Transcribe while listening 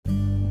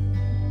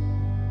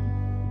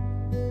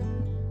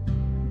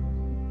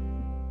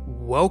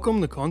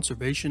Welcome to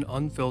Conservation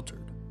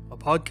Unfiltered, a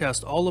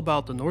podcast all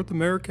about the North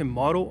American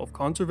model of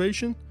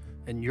conservation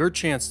and your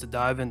chance to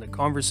dive into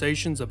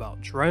conversations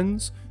about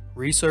trends,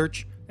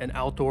 research, and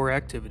outdoor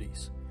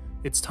activities.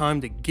 It's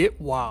time to get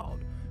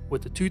wild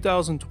with the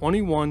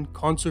 2021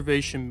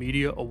 Conservation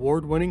Media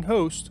Award-winning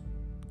host,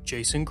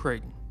 Jason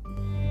Creighton.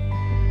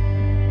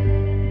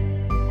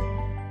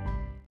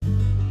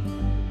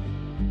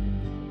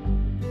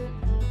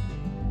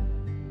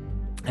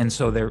 And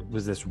so there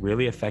was this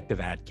really effective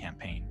ad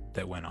campaign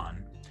that went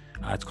on.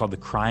 It's called the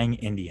Crying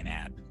Indian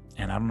ad.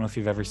 And I don't know if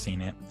you've ever seen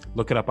it.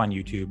 Look it up on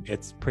YouTube.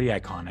 It's pretty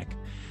iconic.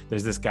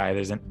 There's this guy,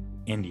 there's an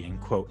Indian,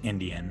 quote,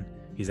 Indian.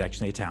 He's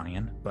actually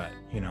Italian, but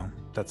you know,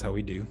 that's how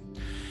we do.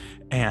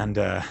 And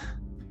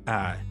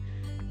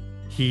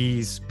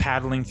he's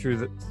paddling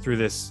through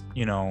this,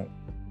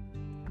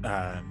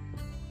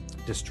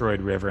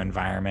 destroyed river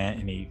environment,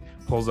 and he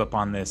pulls up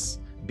on this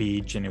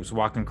beach, and he was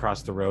walking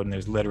across the road, and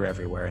there's litter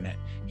everywhere, and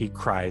he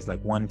cries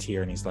like one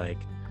tear, and he's like,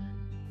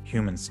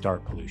 humans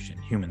start pollution,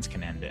 humans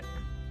can end it.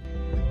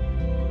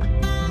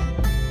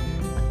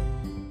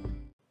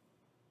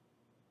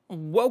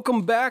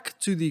 Welcome back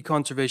to the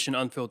Conservation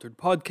Unfiltered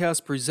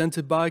podcast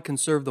presented by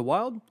Conserve the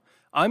Wild.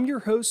 I'm your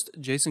host,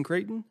 Jason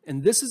Creighton,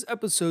 and this is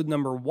episode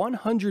number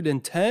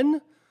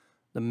 110,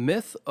 The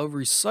Myth of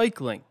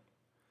Recycling.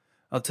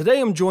 Today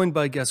I'm joined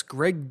by guest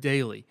Greg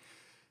Daly.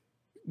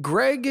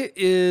 Greg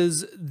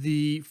is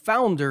the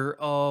founder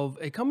of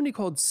a company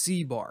called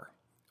CBAR,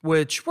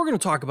 which we're going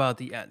to talk about at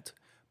the end.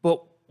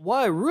 But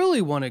why I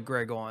really wanted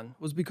Greg on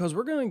was because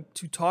we're going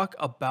to talk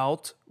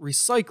about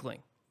recycling.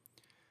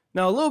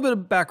 Now, a little bit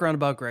of background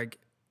about Greg.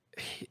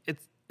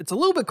 It's a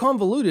little bit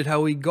convoluted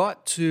how he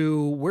got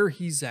to where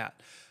he's at.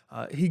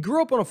 He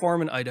grew up on a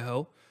farm in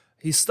Idaho.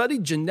 He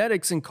studied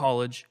genetics in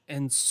college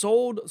and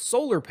sold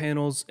solar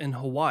panels in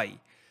Hawaii.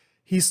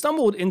 He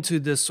stumbled into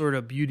this sort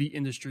of beauty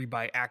industry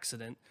by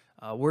accident,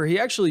 where he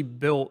actually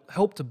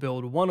helped to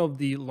build one of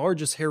the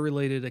largest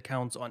hair-related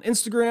accounts on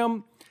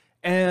Instagram,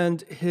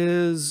 and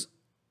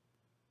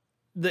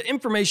the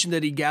information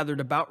that he gathered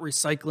about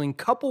recycling,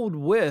 coupled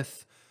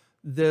with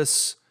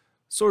this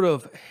sort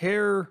of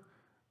hair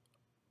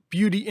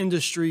beauty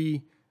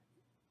industry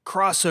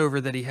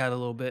crossover that he had a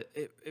little bit,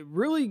 it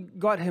really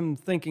got him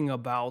thinking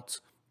about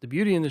the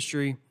beauty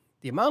industry,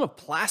 the amount of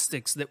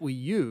plastics that we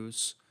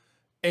use,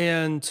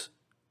 and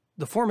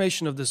the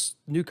formation of this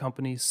new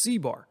company,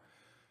 CBAR.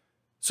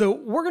 So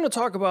we're going to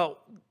talk about,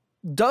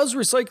 does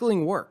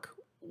recycling work?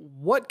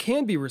 What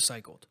can be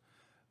recycled?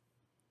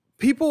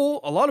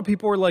 A lot of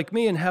people are like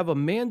me and have a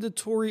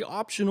mandatory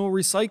optional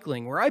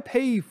recycling where I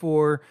pay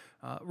for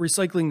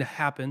recycling to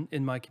happen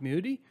in my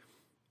community,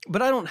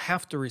 but I don't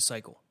have to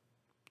recycle.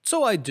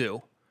 So I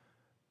do.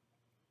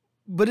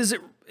 But is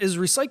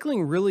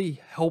recycling really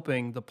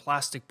helping the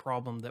plastic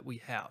problem that we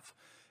have?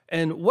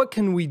 And what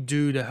can we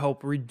do to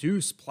help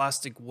reduce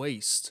plastic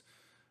waste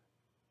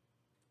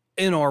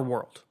in our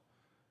world?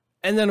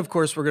 And then, of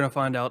course, we're going to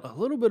find out a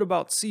little bit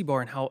about CBAR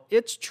and how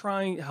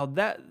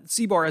that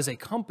CBAR as a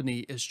company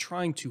is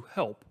trying to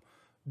help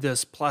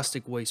this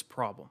plastic waste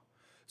problem.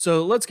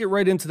 So let's get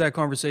right into that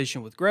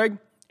conversation with Greg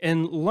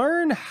and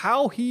learn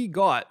how he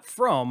got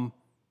from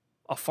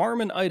a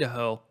farm in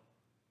Idaho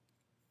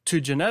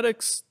to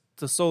genetics,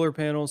 to solar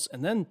panels,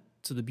 and then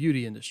to the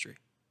beauty industry.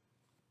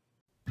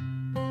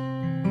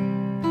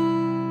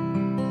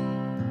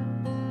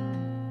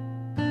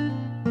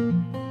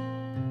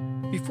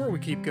 Before we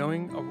keep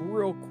going, a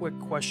real quick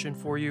question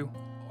for you.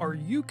 Are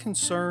you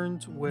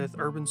concerned with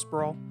urban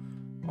sprawl?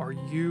 Are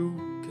you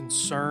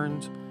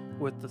concerned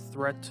with the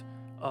threat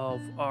of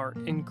our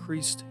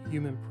increased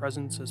human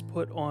presence has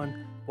put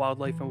on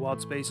wildlife and wild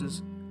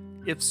spaces?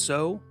 If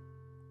so,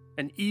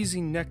 an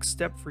easy next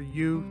step for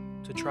you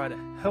to try to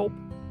help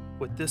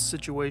with this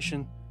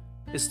situation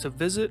is to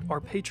visit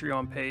our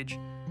Patreon page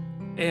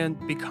and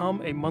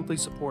become a monthly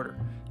supporter.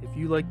 If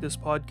you like this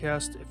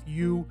podcast, if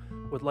you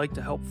would like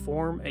to help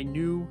form a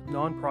new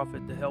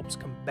nonprofit that helps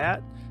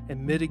combat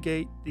and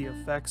mitigate the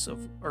effects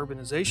of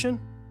urbanization,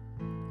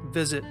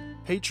 visit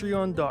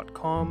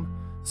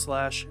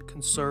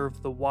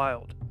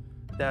patreon.com/conservethewild.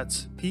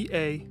 That's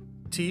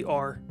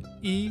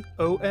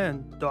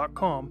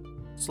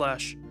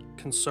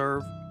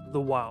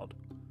patreon.com/conservethewild.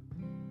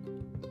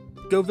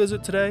 Go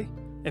visit today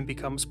and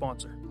become a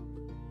sponsor.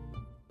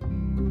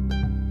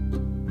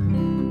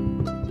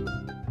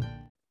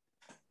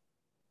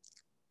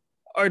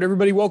 All right,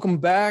 everybody, welcome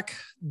back.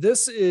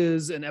 This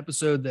is an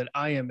episode that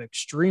I am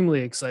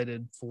extremely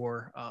excited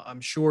for. I'm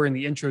sure in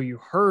the intro you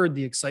heard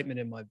the excitement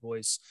in my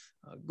voice.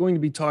 Going to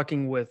be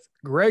talking with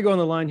Greg on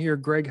the line here.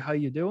 Greg, how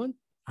you doing?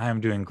 I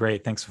am doing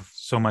great. Thanks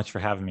so much for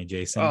having me,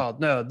 Jason. Oh,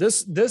 no,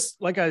 this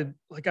like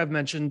I've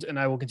mentioned, and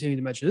I will continue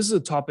to mention, this is a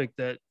topic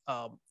that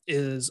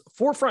is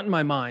forefront in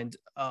my mind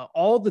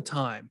all the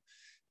time.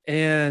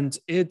 And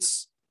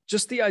it's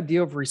just the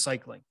idea of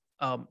recycling.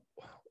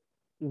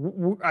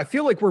 I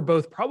feel like we're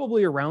both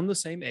probably around the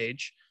same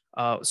age.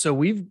 So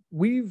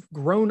we've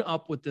grown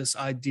up with this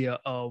idea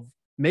of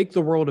make the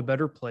world a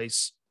better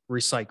place,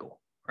 recycle,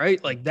 right?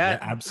 Like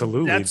that. Yeah,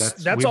 absolutely.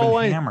 That's all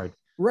hammered.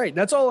 Right.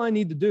 That's all I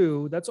need to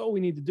do. That's all we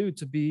need to do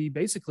to be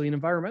basically an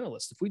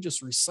environmentalist. If we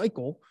just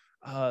recycle,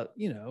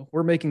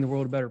 we're making the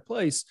world a better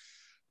place.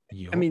 I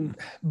Yup. mean,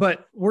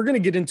 but we're going to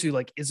get into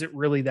like, is it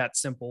really that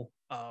simple?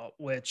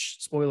 Which,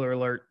 spoiler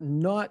alert,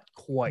 not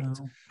quite.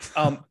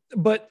 No.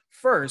 But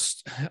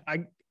first,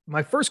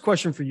 my first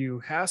question for you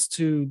has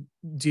to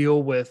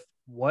deal with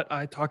what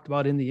I talked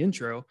about in the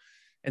intro,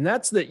 and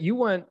that's that you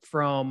went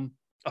from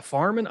a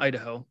farm in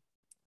Idaho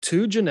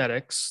to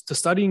genetics, to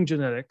studying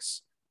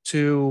genetics,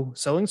 to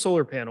selling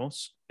solar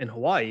panels in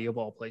Hawaii, of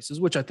all places,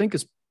 which I think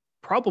is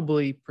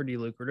probably pretty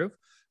lucrative,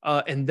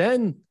 and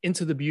then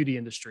into the beauty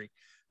industry.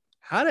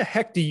 How the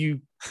heck do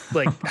you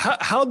like?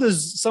 How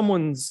does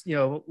someone's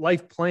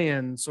life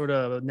plan sort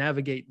of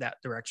navigate that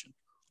direction?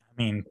 I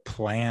mean,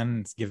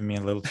 plan is giving me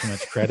a little too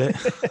much credit.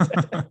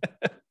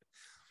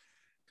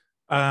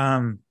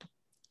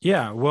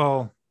 Yeah,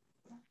 well,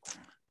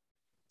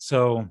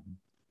 so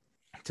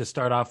to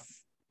start off,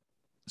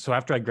 so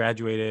after I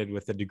graduated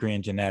with a degree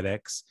in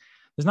genetics,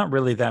 there's not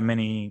really that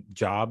many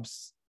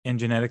jobs in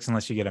genetics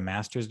unless you get a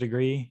master's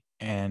degree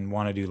and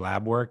want to do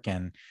lab work.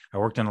 And I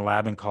worked in a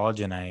lab in college,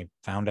 and I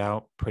found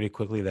out pretty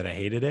quickly that I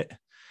hated it.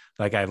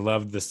 Like, I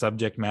loved the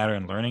subject matter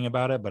and learning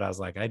about it, but I was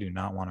like, I do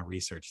not want to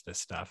research this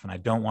stuff. And I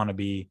don't want to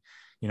be,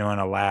 in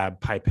a lab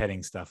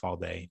pipetting stuff all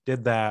day.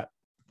 Did that.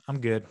 I'm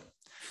good.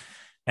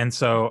 And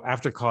so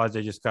after college,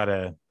 I just got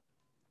a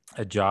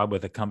job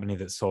with a company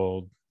that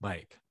sold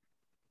like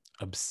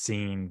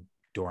obscene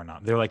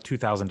doorknobs. They're like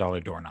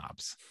 $2,000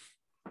 doorknobs.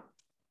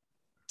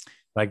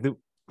 Like,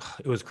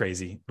 it was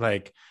crazy.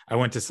 Like, I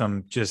went to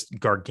some just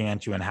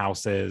gargantuan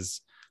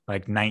houses,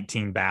 like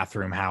 19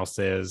 bathroom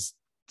houses,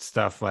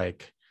 stuff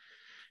like,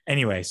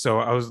 anyway. So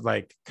I was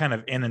like kind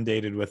of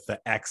inundated with the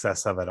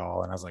excess of it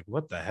all. And I was like,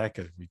 what the heck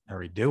are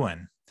we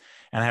doing?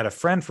 And I had a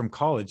friend from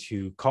college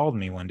who called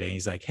me one day.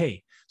 He's like,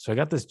 hey, so I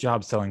got this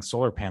job selling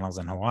solar panels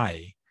in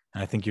Hawaii,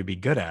 and I think you'd be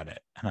good at it.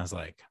 And I was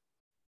like,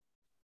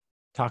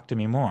 talk to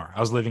me more.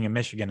 I was living in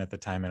Michigan at the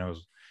time, and it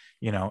was,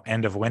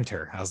 end of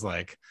winter. I was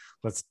like,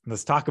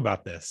 let's talk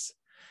about this.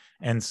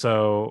 And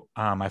so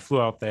I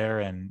flew out there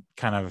and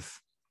kind of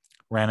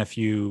ran a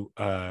few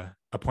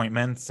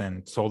appointments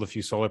and sold a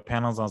few solar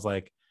panels. I was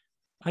like,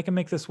 I can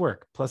make this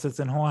work. Plus it's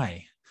in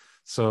Hawaii.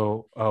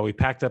 So we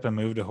packed up and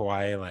moved to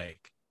Hawaii, like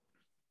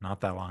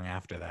not that long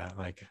after that.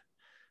 Like,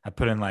 I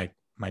put in like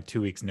my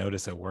 2 weeks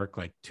notice at work,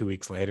 like 2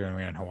 weeks later, and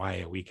we were in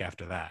Hawaii a week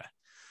after that.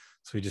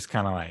 So we just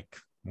kind of like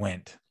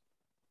went,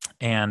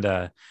 and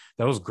that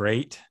was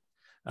great.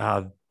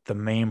 The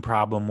main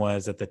problem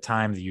was, at the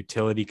time, the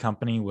utility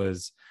company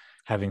was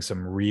having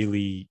some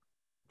really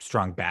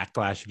strong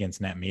backlash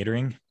against net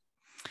metering.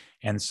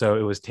 And so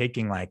it was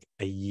taking like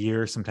a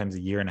year, sometimes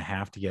a year and a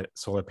half, to get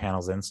solar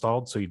panels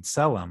installed. So you'd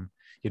sell them,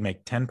 you'd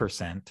make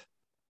 10%,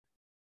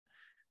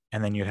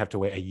 and then you'd have to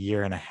wait a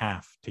year and a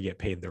half to get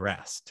paid the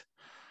rest.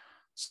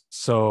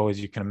 So as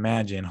you can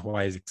imagine,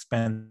 Hawaii is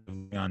expensive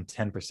on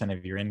 10%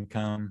 of your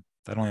income.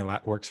 That only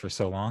works for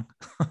so long.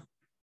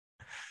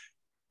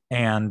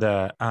 And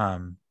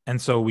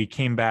so we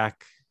came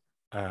back.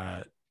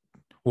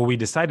 We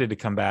decided to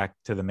come back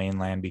to the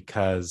mainland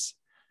because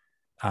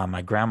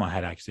my grandma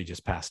had actually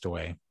just passed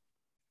away,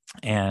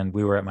 and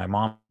we were at my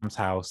mom's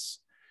house.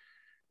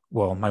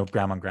 Well, my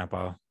grandma and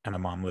grandpa and my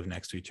mom lived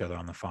next to each other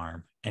on the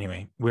farm.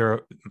 Anyway, we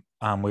were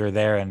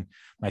there, and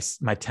my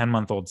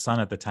 10-month-old son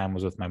at the time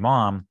was with my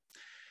mom,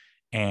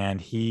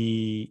 and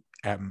he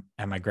at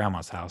my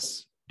grandma's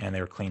house, and they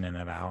were cleaning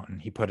it out,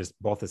 and he put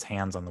both his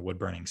hands on the wood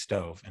burning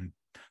stove and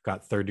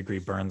got 3rd-degree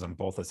burns on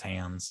both his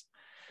hands.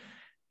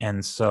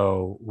 And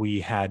so we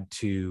had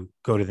to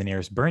go to the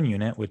nearest burn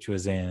unit, which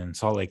was in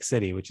Salt Lake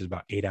City, which is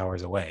about 8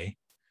 hours away.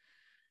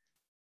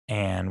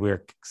 And we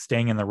were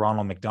staying in the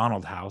Ronald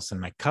McDonald house.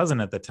 And my cousin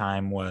at the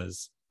time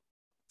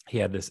he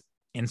had this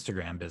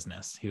Instagram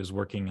business. He was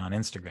working on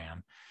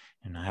Instagram,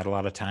 and I had a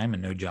lot of time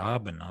and no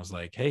job. And I was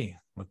like, hey,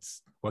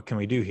 what can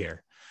we do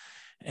here?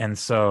 And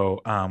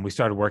so we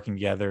started working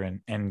together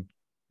and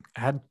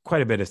had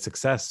quite a bit of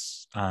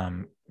success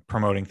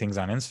promoting things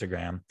on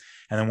Instagram.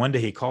 And then one day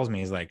he calls me,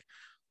 he's like,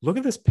 look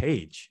at this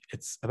page.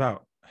 It's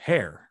about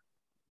hair.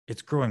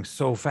 It's growing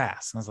so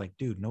fast. And I was like,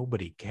 dude,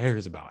 nobody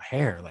cares about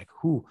hair.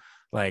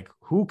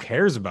 Who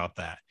cares about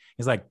that?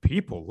 He's like,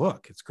 people,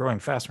 look, it's growing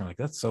fast. And we're like,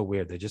 that's so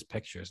weird. They're just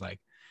pictures. Like,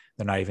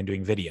 they're not even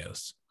doing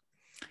videos.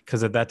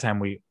 Because at that time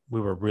we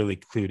were really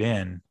clued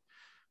in.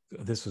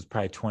 This was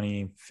probably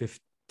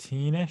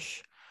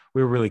 2015-ish.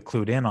 We were really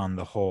clued in on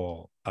the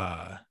whole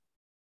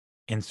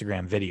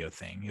Instagram video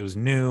thing. It was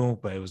new,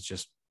 but it was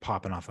just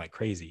popping off like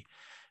crazy.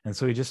 And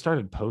so we just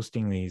started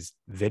posting these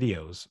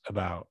videos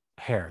about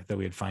hair that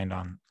we'd find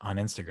on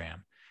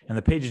Instagram. And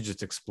the page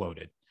just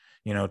exploded,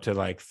 to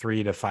like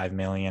 3 to 5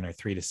 million or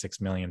 3 to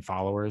 6 million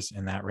followers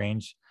in that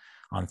range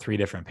on 3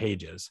 different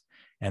pages.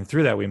 And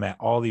through that, we met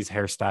all these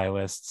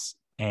hairstylists,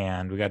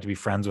 and we got to be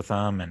friends with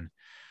them. And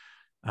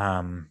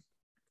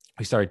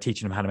we started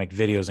teaching them how to make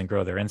videos and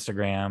grow their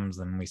Instagrams.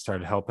 And we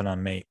started helping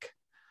them make,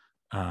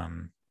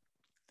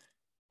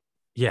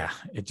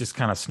 it just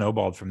kind of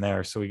snowballed from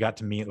there. So we got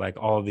to meet like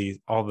all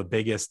the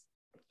biggest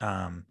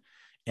um,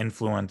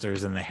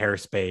 influencers in the hair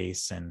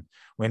space, and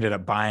we ended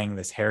up buying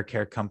this hair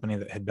care company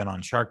that had been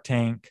on Shark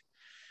Tank,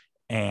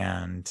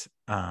 and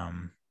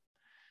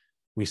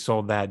we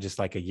sold that just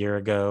like a year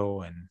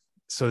ago. And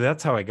so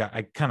that's how I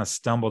kind of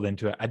stumbled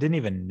into it. I didn't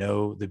even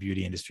know the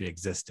beauty industry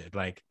existed.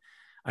 Like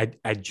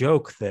I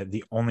joke that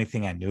the only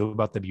thing I knew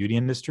about the beauty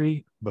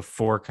industry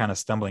before kind of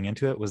stumbling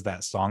into it was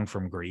that song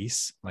from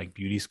Grease, like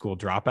Beauty School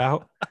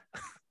Dropout.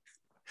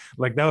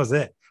 Like that was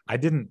it.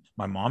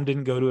 My mom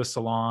didn't go to a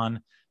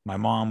salon. My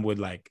mom would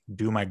like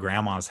do my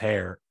grandma's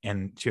hair,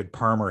 and she would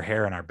perm her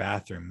hair in our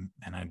bathroom.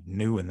 And I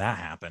knew when that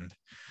happened,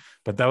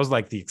 but that was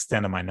like the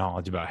extent of my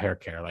knowledge about hair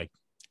care. Like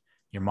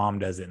your mom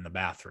does it in the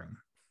bathroom.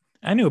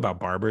 I knew about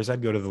barbers.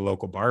 I'd go to the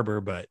local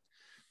barber, but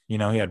he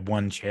had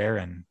one chair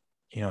and,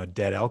 a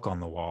dead elk on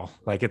the wall.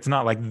 Like, it's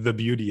not like the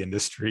beauty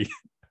industry.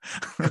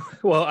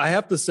 Well, I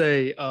have to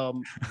say,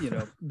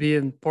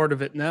 being part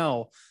of it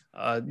now,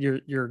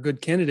 you're a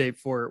good candidate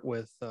for it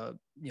with,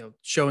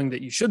 showing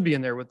that you should be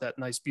in there with that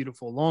nice,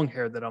 beautiful long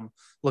hair that I'm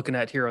looking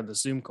at here on the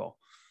Zoom call.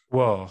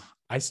 Well,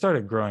 I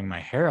started growing my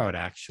hair out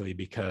actually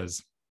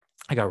because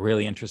I got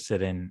really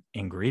interested in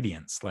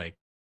ingredients, like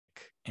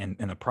in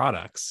the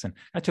products. And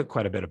I took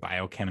quite a bit of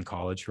biochem in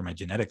college for my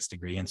genetics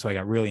degree. And so I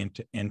got really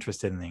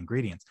interested in the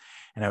ingredients,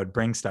 and I would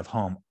bring stuff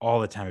home all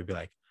the time. I'd be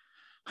like,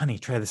 honey,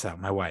 try this out,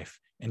 my wife.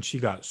 And she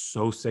got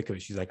so sick of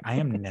it. She's like, I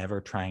am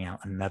never trying out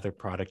another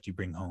product you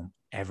bring home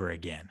ever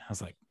again. I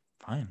was like,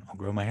 fine, I'll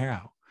grow my hair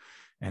out.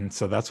 And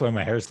so that's why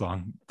my hair's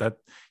long. That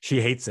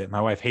she hates it.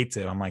 My wife hates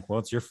it. I'm like, well,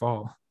 it's your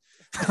fault.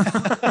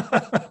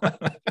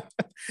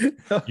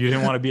 You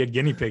didn't want to be a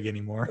guinea pig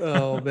anymore.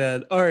 Oh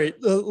man. All right.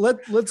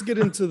 Let's get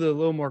into the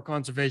little more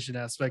conservation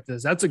aspect of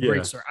this. That's a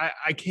great story.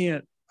 I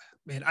can't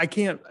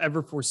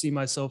ever foresee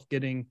myself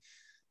getting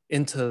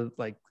into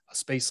like a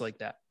space like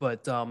that.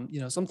 But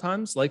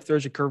sometimes life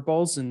throws you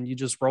curveballs and you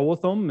just roll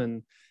with them,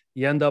 and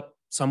you end up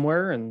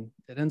somewhere and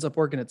it ends up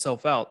working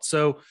itself out.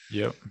 So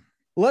yep.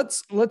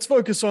 Let's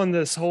focus on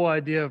this whole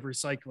idea of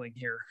recycling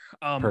here.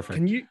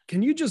 Perfect.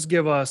 Can you just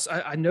give us,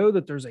 I know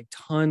that there's a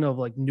ton of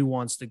like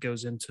nuance that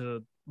goes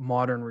into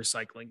modern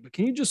recycling, but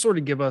can you just sort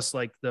of give us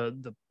like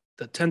the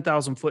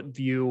 10,000 foot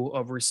view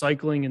of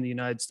recycling in the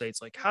United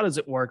States? Like, how does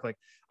it work? Like,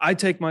 I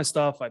take my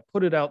stuff, I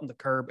put it out in the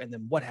curb, and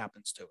then what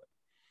happens to it?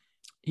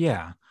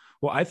 Yeah.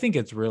 Well, I think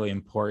it's really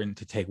important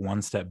to take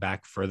one step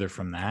back further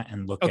from that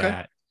and look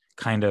at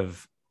kind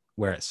of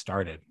where it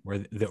started, where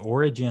the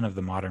origin of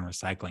the modern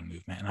recycling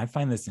movement. And I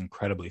find this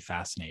incredibly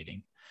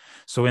fascinating.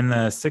 So in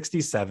the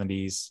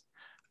 60s,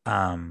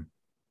 70s,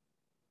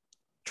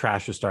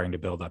 trash was starting to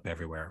build up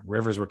everywhere.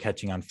 Rivers were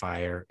catching on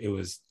fire. It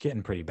was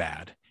getting pretty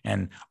bad.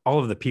 And all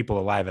of the people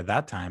alive at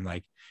that time,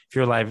 like if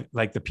you're alive,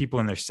 like the people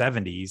in their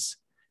 70s,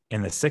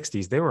 in the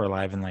 60s, they were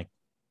alive in the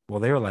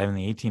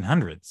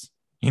 1800s.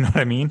 You know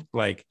what I mean?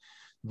 Like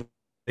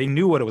they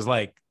knew what it was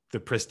like, the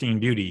pristine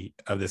beauty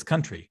of this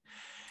country.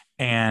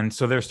 And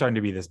so there's starting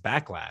to be this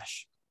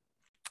backlash.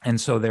 And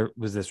so there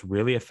was this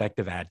really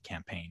effective ad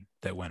campaign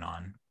that went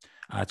on.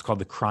 It's called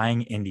the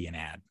Crying Indian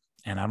ad.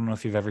 And I don't know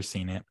if you've ever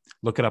seen it.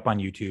 Look it up on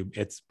YouTube.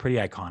 It's pretty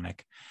iconic.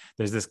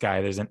 There's this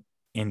guy, there's an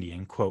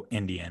Indian, quote,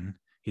 Indian.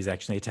 He's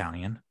actually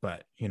Italian,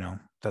 but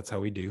that's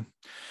how we do.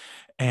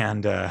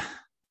 And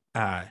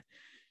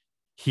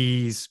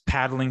he's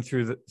paddling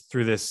through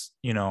this,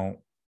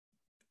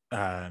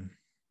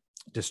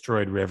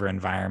 destroyed river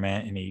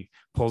environment. And he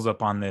pulls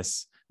up on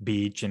this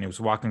beach, and he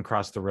was walking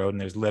across the road, and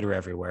there's litter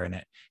everywhere.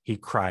 And he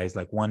cries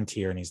like one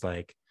tear, and he's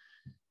like,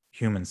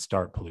 humans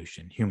start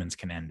pollution, humans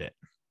can end it.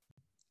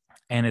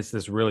 And it's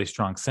this really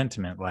strong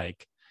sentiment.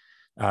 Like,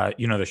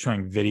 they're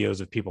showing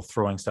videos of people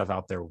throwing stuff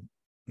out their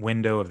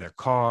window of their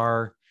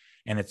car.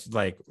 And it's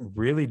like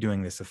really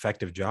doing this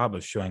effective job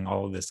of showing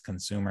all of this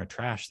consumer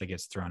trash that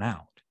gets thrown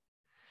out.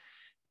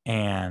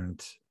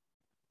 And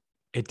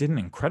it did an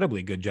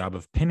incredibly good job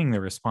of pinning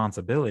the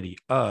responsibility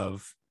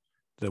of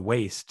the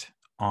waste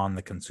on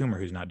the consumer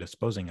who's not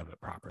disposing of it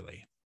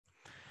properly.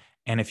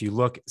 And if you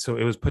look, so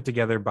it was put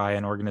together by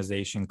an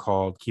organization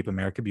called Keep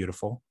America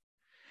Beautiful.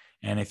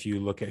 And if you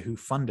look at who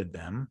funded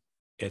them,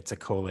 it's a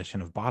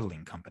coalition of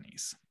bottling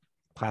companies,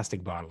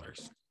 plastic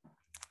bottlers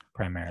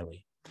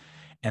primarily.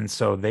 And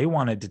so they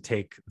wanted to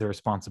take the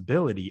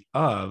responsibility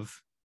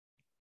of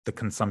the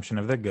consumption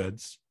of their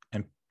goods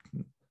and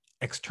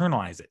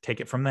externalize it, take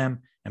it from them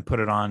and put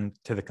it on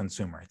to the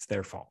consumer. It's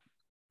their fault.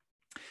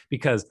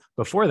 Because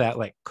before that,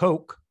 like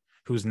Coke,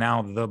 who's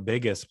now the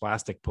biggest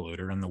plastic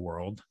polluter in the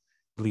world,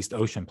 at least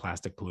ocean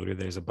plastic polluter.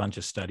 There's a bunch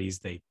of studies,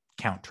 they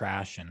count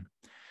trash, and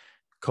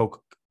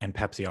Coke and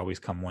Pepsi always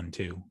come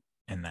 1-2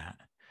 in that.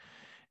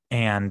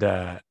 And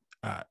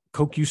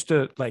Coke used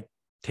to like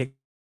take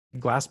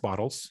glass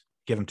bottles,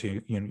 give them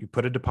to you, you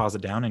put a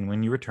deposit down, and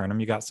when you return them,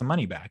 you got some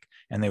money back,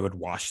 and they would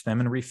wash them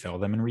and refill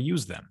them and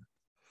reuse them.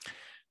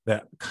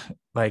 That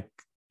like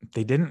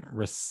they didn't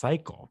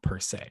recycle per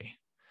se.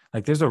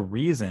 Like there's a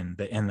reason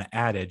that in the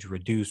adage,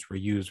 reduce,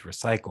 reuse,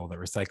 recycle, that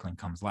recycling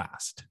comes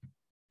last.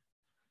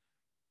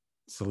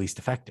 It's the least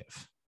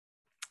effective.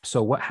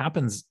 So what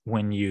happens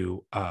when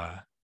you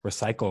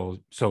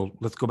recycle. So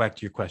let's go back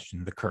to your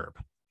question, the curb.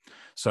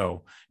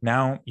 So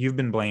now you've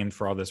been blamed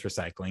for all this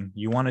recycling.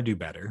 You want to do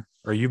better,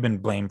 or you've been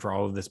blamed for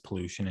all of this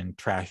pollution and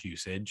trash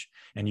usage,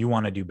 and you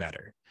want to do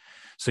better.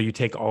 So you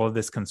take all of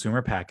this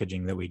consumer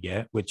packaging that we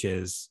get, which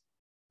is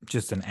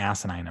just an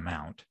asinine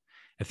amount.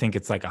 I think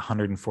it's like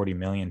 140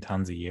 million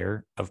tons a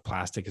year of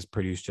plastic is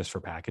produced just for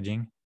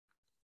packaging.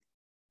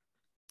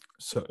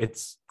 So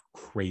it's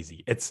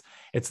crazy. It's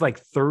like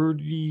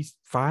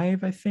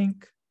 35, I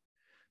think,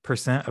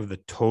 percent of the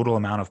total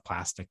amount of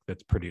plastic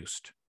that's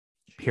produced,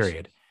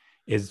 period,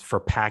 is for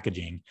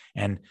packaging.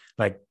 And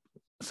like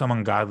some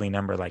ungodly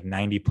number, like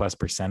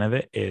 90+% of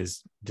it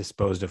is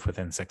disposed of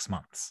within 6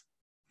 months.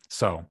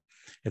 So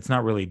it's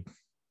not really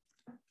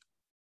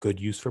good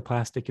use for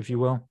plastic, if you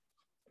will.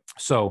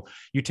 So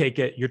you take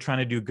it, you're trying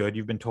to do good.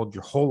 You've been told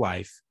your whole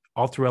life,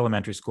 all through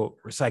elementary school,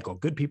 recycle,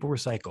 good people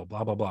recycle,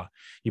 blah, blah, blah.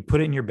 You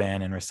put it in your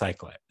bin and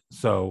recycle it.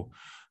 So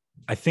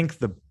I think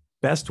the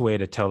best way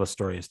to tell the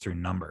story is through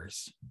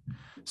numbers.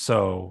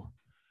 So,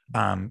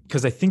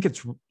 because I think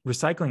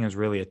recycling is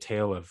really a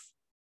tale of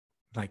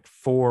like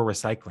 4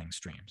 recycling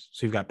streams.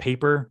 So you've got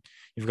paper,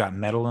 you've got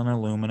metal and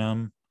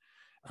aluminum,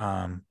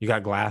 you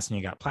got glass, and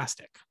you got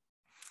plastic.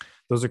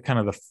 Those are kind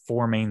of the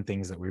 4 main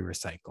things that we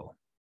recycle.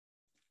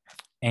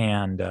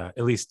 And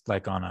at least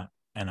like on a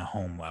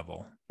home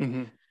level.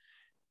 Mm-hmm.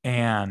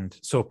 And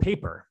so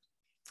paper,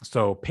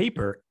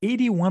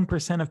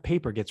 81% of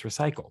paper gets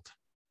recycled.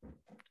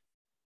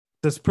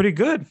 That's pretty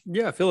good.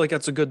 Yeah, I feel like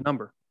that's a good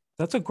number.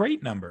 That's a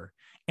great number.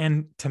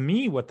 And to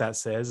me, what that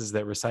says is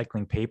that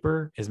recycling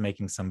paper is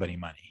making somebody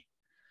money,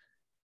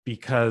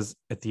 because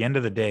at the end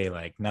of the day,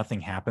 like nothing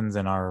happens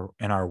in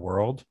our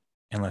world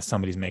unless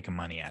somebody's making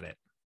money at it.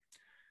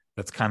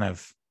 That's kind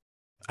of,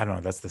 I don't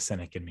know, that's the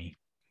cynic in me.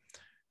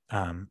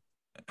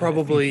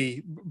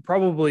 Probably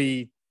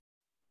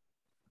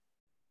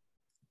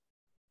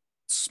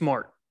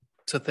smart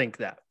to think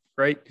that,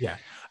 right? Yeah.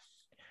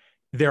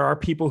 There are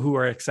people who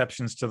are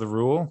exceptions to the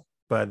rule,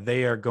 but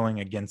they are going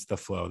against the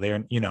flow. They're,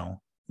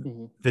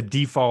 mm-hmm. The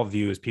default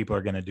view is people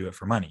are going to do it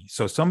for money.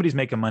 So somebody's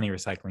making money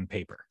recycling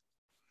paper.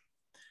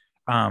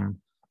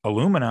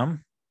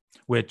 Aluminum,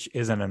 which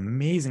is an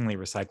amazingly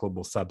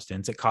recyclable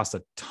substance. It costs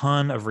a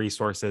ton of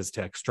resources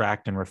to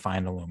extract and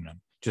refine aluminum,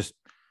 just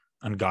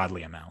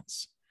ungodly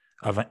amounts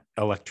of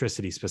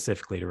electricity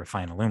specifically to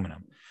refine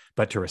aluminum.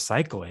 But to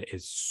recycle it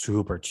is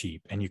super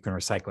cheap, and you can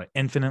recycle it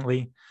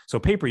infinitely. So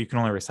paper, you can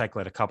only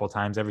recycle it a couple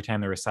times. Every time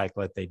they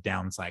recycle it, they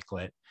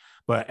downcycle it.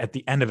 But at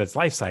the end of its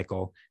life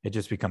cycle, it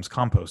just becomes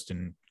compost,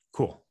 and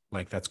cool.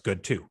 Like that's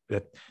good too.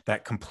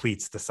 That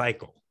completes the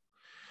cycle.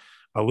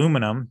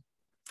 Aluminum,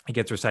 it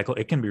gets recycled.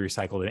 It can be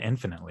recycled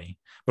infinitely,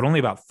 but only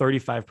about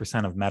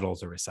 35% of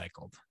metals are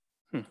recycled.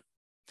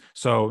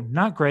 So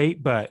not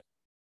great, but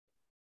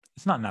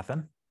it's not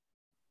nothing.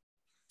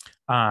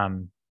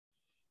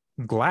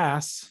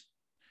 Glass,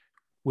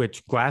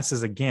 which glass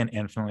is again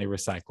infinitely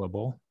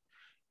recyclable.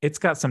 It's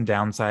got some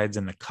downsides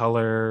in the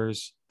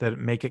colors that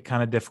make it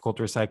kind of difficult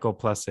to recycle.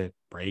 Plus it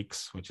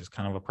breaks, which is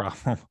kind of a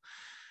problem.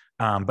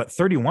 But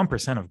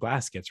 31% of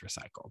glass gets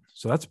recycled.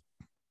 So that's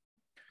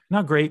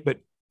not great, but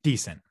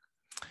decent.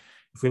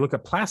 If we look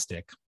at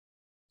plastic,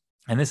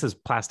 and this is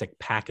plastic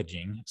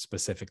packaging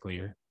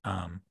specifically,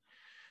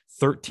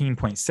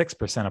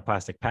 13.6% of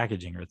plastic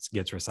packaging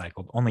gets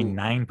recycled. Only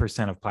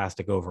 9% of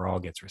plastic overall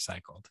gets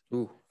recycled.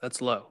 Ooh, that's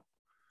low.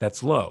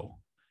 That's low.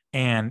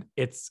 And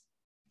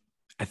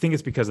I think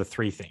it's because of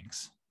 3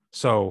 things.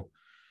 So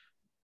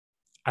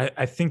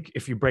I think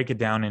if you break it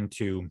down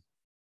into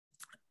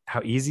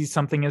how easy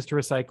something is to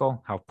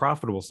recycle, how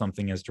profitable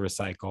something is to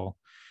recycle,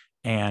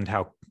 and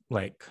how,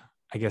 like,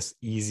 I guess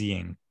easy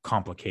and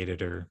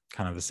complicated are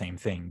kind of the same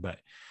thing. But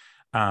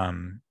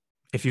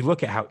if you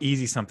look at how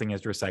easy something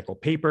is to recycle,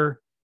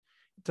 paper,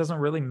 it doesn't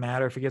really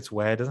matter if it gets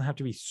wet. It doesn't have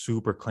to be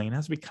super clean. It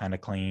has to be kind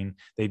of clean.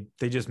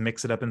 They just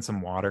mix it up in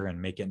some water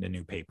and make it into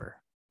new paper.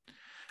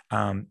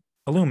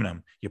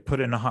 Aluminum, you put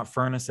it in a hot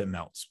furnace, it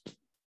melts.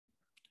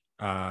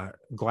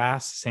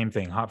 Glass, same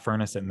thing. Hot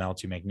furnace, it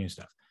melts, you make new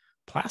stuff.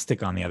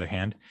 Plastic, on the other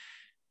hand,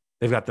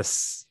 they've got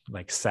this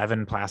like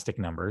 7 plastic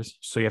numbers.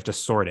 So you have to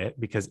sort it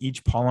because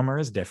each polymer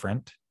is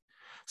different.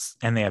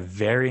 And they have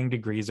varying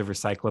degrees of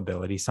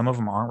recyclability. Some of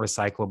them aren't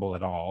recyclable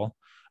at all.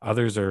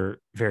 Others are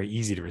very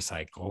easy to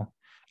recycle.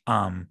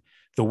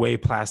 The way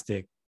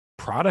plastic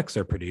products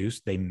are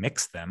produced, they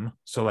mix them.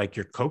 So like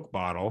your Coke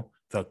bottle,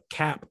 the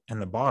cap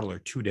and the bottle are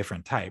 2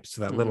 different types.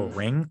 So that little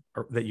ring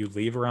that you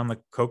leave around the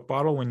Coke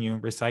bottle when you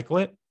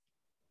recycle it,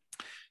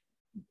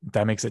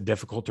 that makes it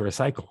difficult to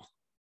recycle.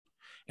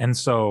 And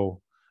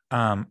so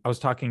I was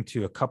talking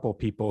to a couple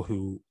people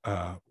who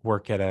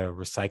work at a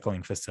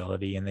recycling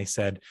facility, and they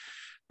said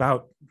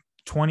about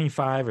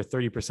 25 or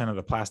 30% of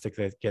the plastic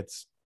that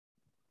gets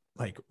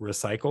like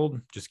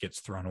recycled just gets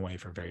thrown away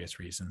for various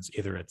reasons.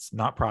 Either it's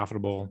not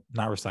profitable,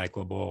 not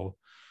recyclable,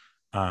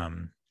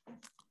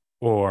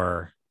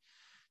 or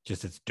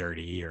just it's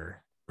dirty,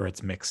 or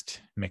it's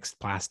mixed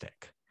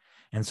plastic.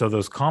 And so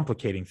those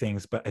complicating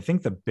things. But I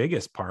think the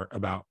biggest part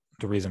about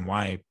the reason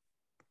why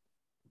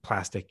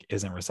plastic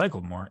isn't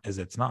recycled more is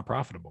it's not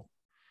profitable.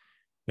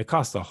 It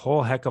costs a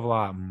whole heck of a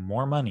lot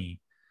more money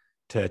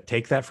to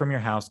take that from your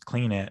house,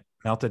 clean it,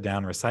 melt it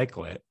down,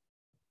 recycle it,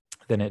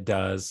 than it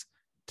does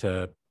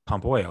to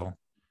pump oil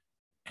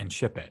and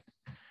ship it.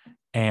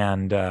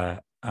 And I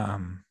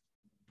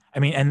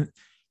mean, and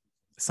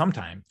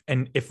sometime,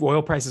 and if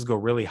oil prices go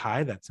really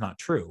high, that's not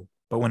true.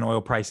 But when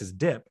oil prices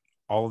dip,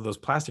 all of those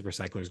plastic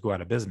recyclers go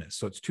out of business.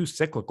 So it's too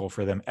cyclical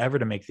for them ever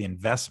to make the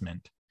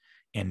investment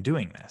in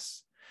doing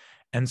this.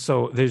 And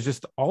so there's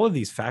just all of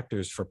these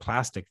factors for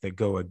plastic that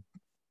go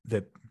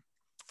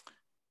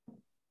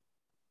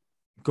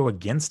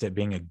against it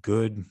being a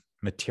good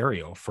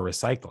material for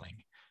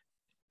recycling.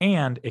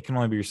 And it can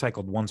only be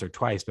recycled once or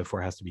twice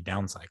before it has to be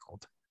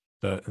downcycled.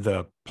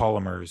 The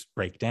polymers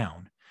break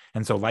down.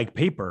 And so like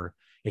paper,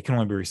 it can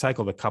only be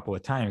recycled a couple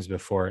of times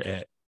before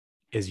it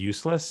is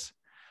useless.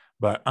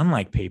 But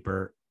unlike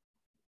paper,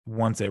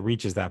 once it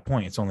reaches that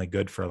point, it's only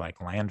good for like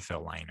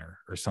landfill liner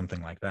or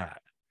something like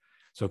that.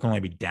 So it can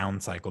only be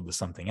downcycled to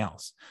something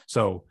else.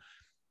 So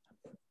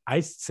I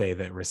say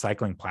that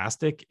recycling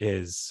plastic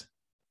is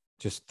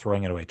just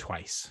throwing it away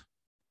twice.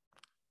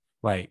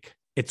 Like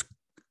it's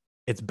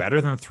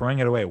better than throwing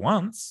it away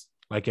once.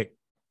 Like it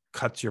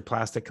cuts your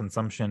plastic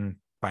consumption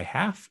by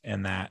half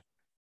in that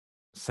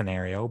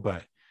scenario,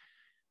 but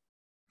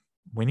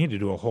we need to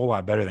do a whole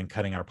lot better than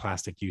cutting our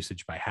plastic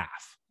usage by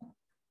half.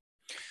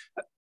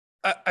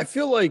 I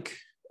feel like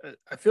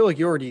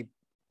you already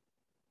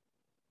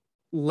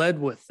led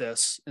with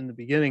this in the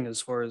beginning,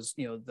 as far as,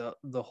 you know,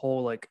 the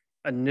whole like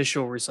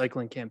initial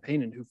recycling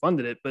campaign and who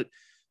funded it. But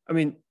I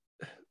mean,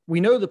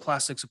 we know the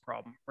plastic's a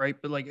problem, right?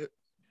 But like,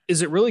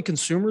 is it really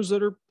consumers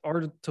that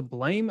are to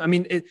blame? I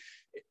mean,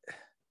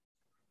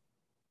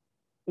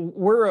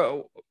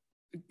 you're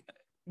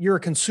a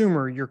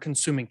consumer, you're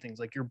consuming things,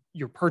 like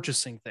you're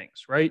purchasing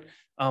things, right?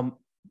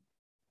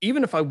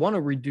 Even if I want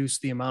to reduce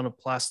the amount of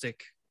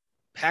plastic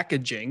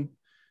packaging,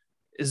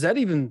 is that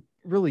even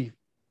really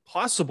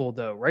possible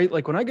though, right?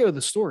 Like when I go to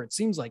the store, it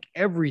seems like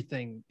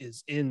everything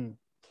is in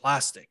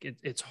plastic.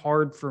 It's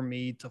hard for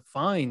me to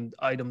find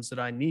items that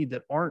I need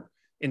that aren't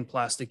in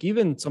plastic,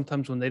 even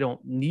sometimes when they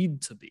don't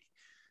need to be.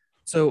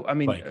 So, I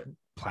mean, like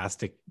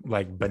plastic,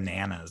 like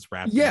bananas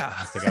wrapped yeah. in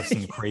plastic. I've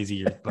seen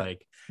crazy,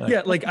 like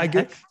yeah, like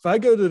if I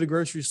go to the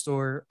grocery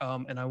store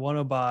and I want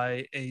to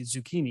buy a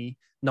zucchini,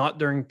 not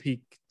during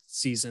peak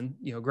season,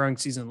 you know, growing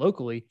season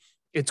locally,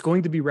 it's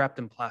going to be wrapped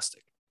in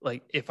plastic.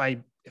 Like if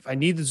I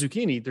need the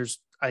zucchini,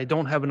 I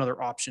don't have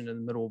another option in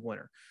the middle of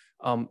winter.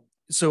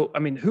 So I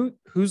mean,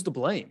 who's to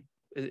blame?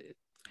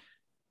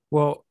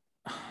 Well,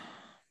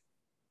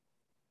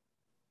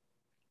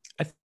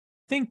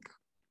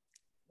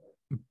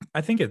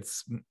 I think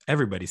it's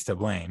everybody's to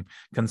blame.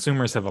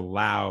 Consumers have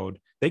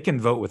they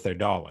can vote with their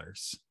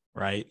dollars,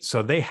 right?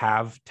 So they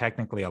have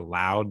technically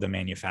allowed the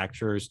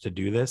manufacturers to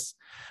do this,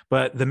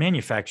 but the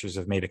manufacturers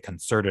have made a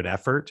concerted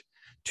effort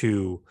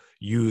to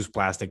use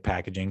plastic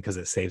packaging because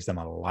it saves them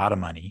a lot of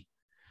money.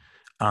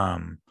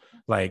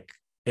 Like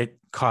it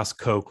costs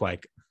Coke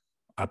like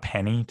a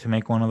penny to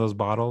make one of those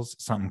bottles,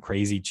 something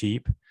crazy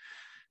cheap,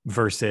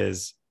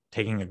 versus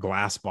taking a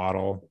glass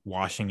bottle,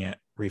 washing it,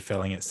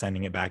 refilling it,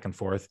 sending it back and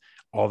forth,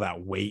 all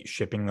that weight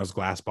shipping those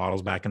glass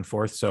bottles back and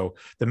forth. So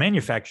the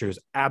manufacturers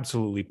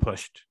absolutely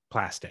pushed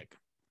plastic.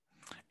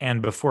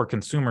 And before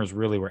consumers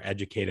really were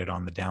educated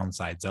on the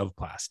downsides of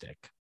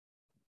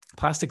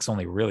plastic's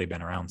only really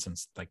been around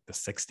since like the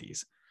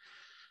 60s.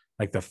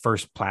 Like the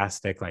first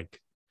plastic, like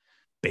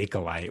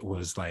Bakelite,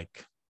 was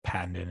like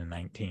patented in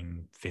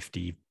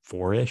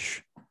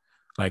 1954-ish.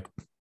 Like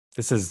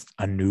this is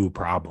a new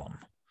problem.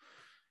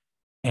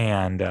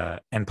 And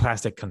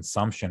plastic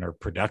consumption or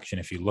production,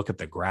 if you look at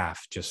the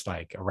graph, just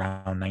like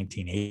around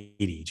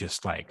 1980,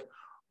 just like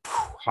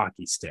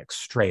hockey stick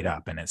straight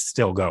up, and it's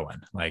still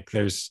going. Like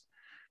there's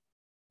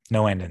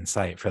no end in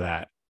sight for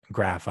that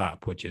graph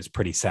up, which is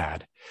pretty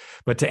sad.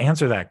 But to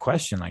answer that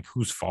question, like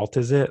whose fault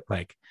is it?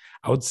 Like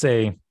I would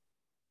say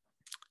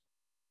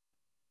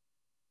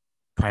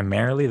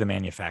primarily the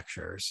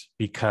manufacturers,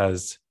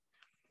 because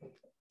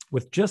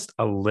with just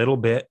a little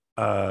bit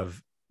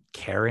of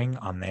caring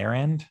on their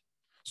end.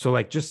 So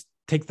like just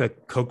take the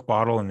Coke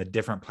bottle and the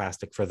different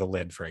plastic for the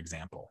lid, for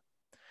example.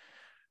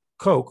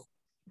 Coke,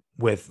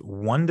 with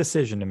one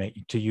decision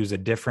to use a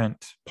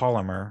different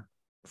polymer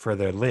for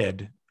their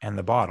lid and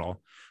the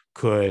bottle,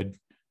 could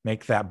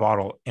make that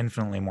bottle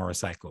infinitely more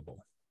recyclable.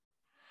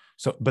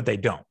 So, but they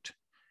don't.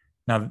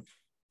 Now,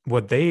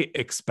 what they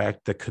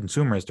expect the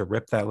consumer is to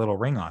rip that little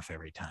ring off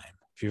every time.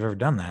 If you've ever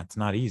done that, it's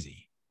not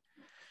easy.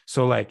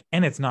 So like,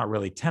 and it's not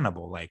really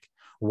tenable. Like,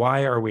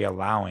 why are we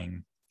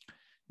allowing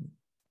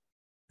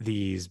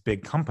these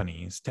big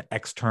companies to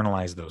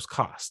externalize those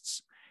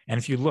costs? And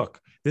if you look,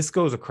 this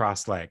goes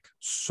across like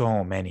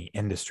so many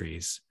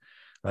industries,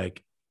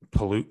 like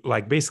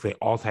basically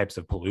all types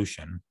of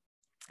pollution.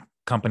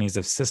 Companies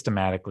have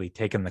systematically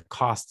taken the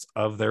costs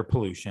of their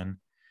pollution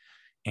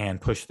and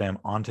pushed them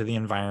onto the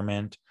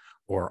environment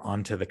or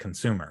onto the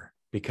consumer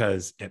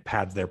because it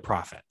pads their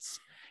profits.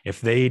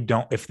 If they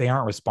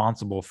aren't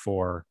responsible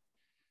for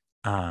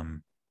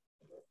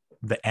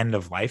the end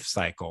of life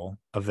cycle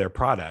of their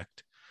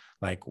product,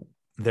 like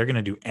they're going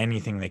to do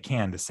anything they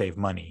can to save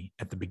money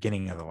at the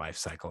beginning of the life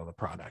cycle of the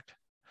product.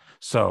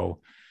 So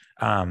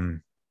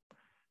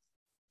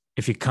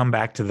if you come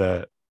back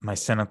to my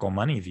cynical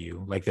money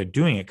view, like they're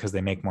doing it because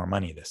they make more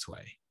money this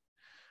way.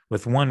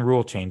 With one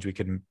rule change, we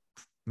could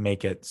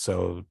make it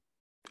so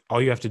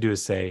all you have to do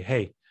is say,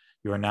 hey,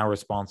 you are now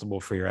responsible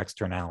for your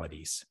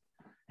externalities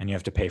and you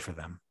have to pay for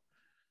them.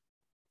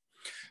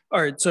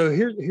 All right. So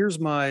here's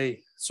my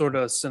sort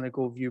of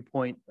cynical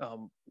viewpoint,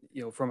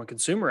 from a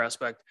consumer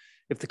aspect.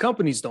 If the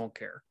companies don't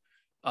care,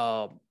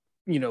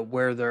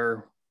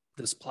 where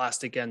this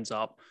plastic ends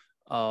up,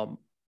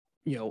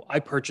 I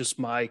purchase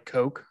my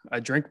Coke, I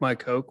drink my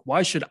Coke.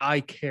 Why should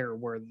I care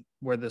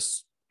where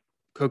this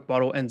Coke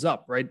bottle ends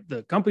up, right?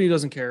 The company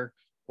doesn't care.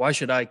 Why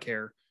should I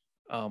care?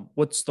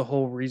 What's the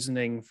whole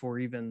reasoning for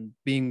even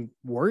being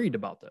worried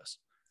about this?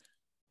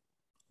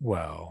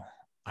 Well,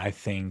 I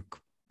think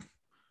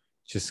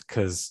just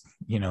because,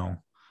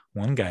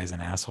 one guy's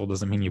an asshole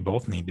doesn't mean you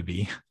both need to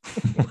be.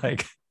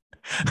 Like,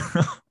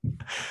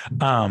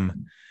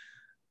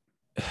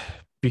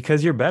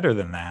 because you're better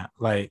than that.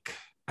 Like,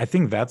 I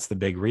think that's the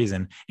big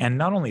reason. And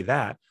not only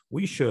that,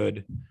 we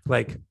should,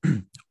 like,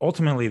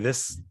 ultimately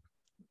this,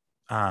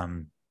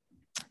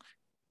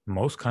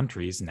 most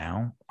countries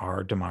now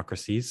are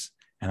democracies.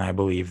 And I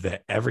believe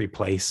that every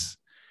place,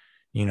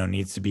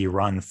 needs to be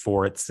run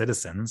for its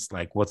citizens.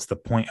 Like, what's the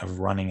point of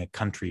running a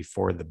country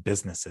for the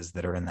businesses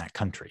that are in that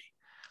country?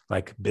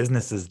 Like,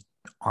 businesses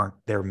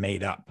they're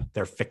made up.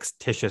 They're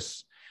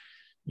fictitious,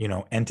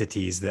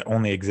 entities that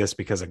only exist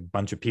because a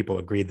bunch of people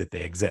agreed that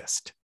they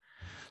exist.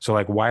 So,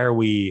 like, why are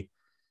we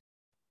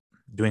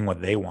doing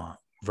what they want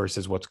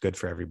versus what's good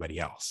for everybody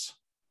else?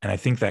 And I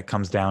think that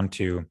comes down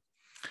to,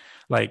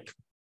 like,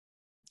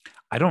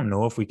 I don't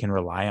know if we can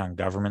rely on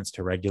governments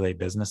to regulate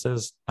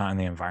businesses, not in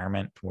the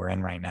environment we're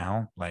in right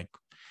now. Like,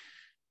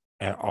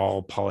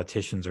 all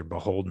politicians are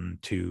beholden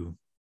to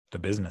the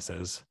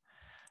businesses.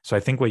 So I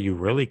think what you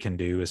really can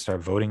do is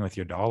start voting with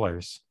your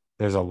dollars.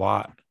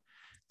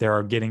 There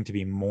are getting to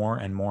be more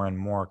and more and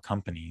more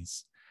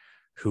companies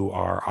who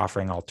are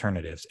offering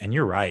alternatives. And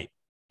you're right,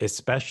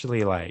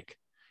 especially like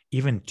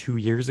even 2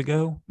 years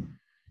ago,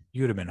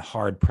 you would have been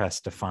hard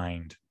pressed to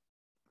find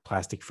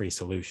plastic-free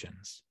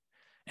solutions.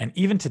 And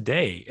even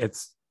today,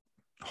 it's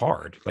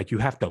hard. Like, you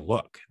have to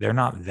look. They're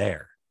not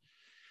there,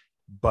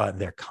 but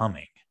they're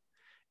coming.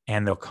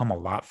 And they'll come a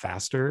lot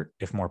faster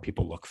if more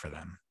people look for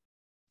them.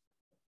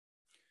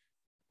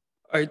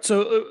 All right.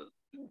 So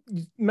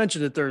you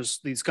mentioned that there's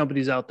these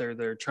companies out there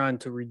that are trying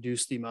to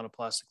reduce the amount of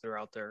plastic that are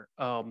out there.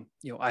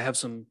 I have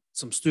some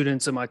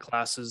students in my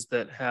classes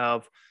that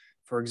have,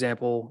 for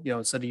example,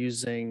 instead of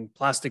using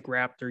plastic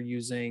wrap, they're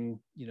using,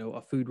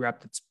 a food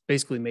wrap that's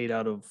basically made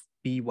out of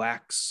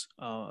beeswax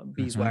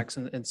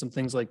and some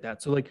things like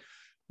that. So, like,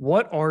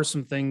 what are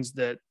some things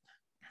that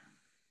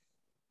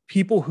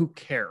people who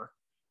care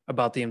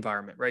about the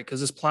environment, right?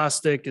 Because this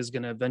plastic is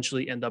going to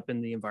eventually end up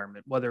in the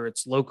environment, whether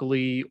it's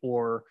locally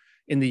or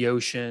in the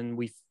ocean.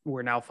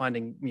 We're now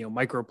finding,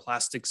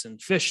 microplastics in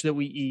fish that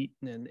we eat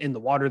and in the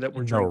water that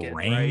we're drinking.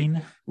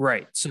 Rain.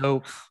 Right.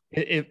 So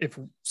if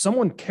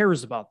someone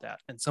cares about that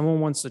and someone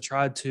wants to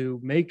try to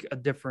make a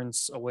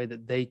difference a way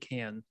that they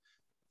can,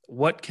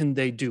 what can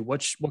they do?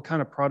 What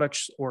kind of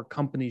products or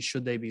companies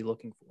should they be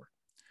looking for?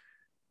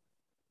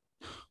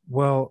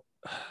 Well,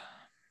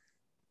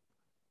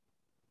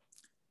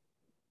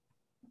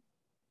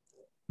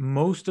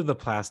 most of the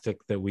plastic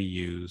that we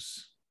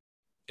use,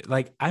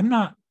 like, I'm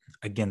not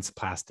against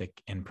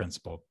plastic in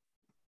principle.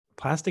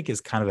 Plastic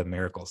is kind of a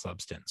miracle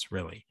substance,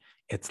 really.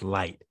 It's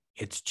light,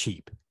 it's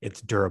cheap,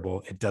 it's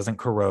durable, it doesn't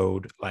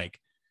corrode. Like,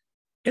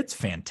 it's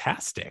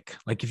fantastic.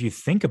 Like, if you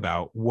think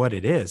about what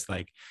it is,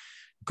 like,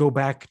 go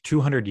back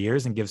 200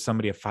 years and give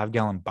somebody a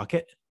 5-gallon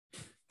bucket,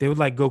 they would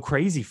like go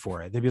crazy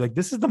for it. They'd be like,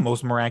 this is the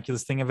most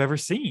miraculous thing I've ever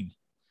seen.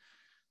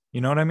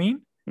 You know what I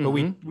mean? Mm-hmm.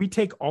 But we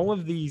take all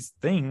of these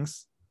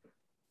things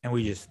and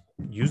we just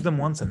use them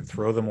once and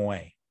throw them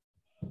away.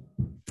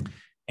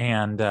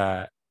 And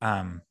I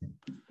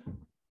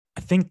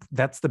think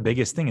that's the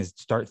biggest thing, is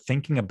start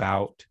thinking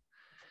about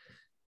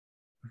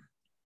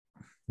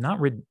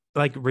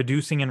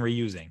reducing and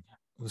reusing.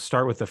 We'll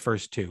start with the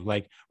first two.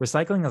 Like,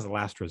 recycling is a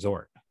last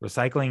resort.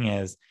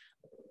 Recycling is,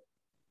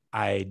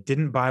 I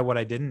didn't buy what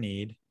I didn't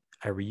need.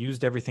 I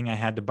reused everything I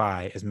had to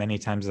buy as many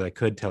times as I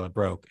could till it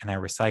broke, and I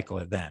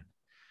recycle it then.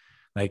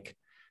 Like,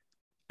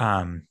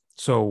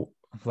 so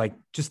like,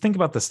 just think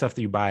about the stuff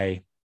that you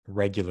buy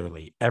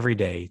regularly every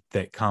day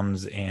that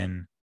comes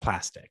in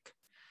plastic.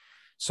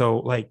 So,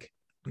 like,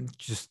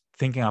 just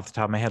thinking off the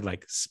top of my head,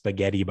 like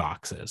spaghetti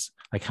boxes,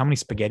 like how many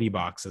spaghetti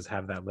boxes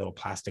have that little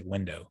plastic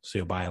window? So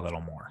you'll buy a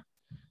little more.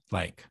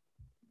 Like,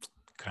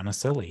 kind of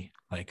silly.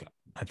 Like,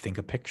 I think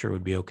a picture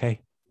would be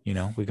okay.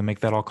 We can make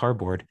that all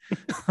cardboard.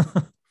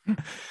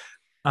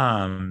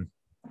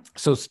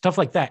 So stuff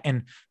like that.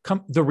 And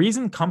the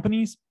reason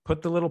companies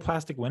put the little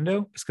plastic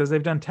window is because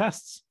they've done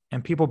tests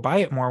and people buy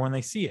it more when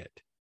they see it.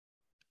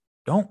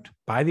 Don't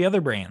buy the other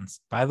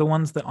brands, buy the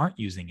ones that aren't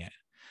using it.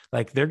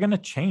 Like they're going to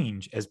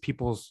change as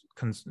people's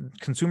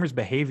consumers'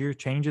 behavior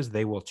changes,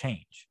 they will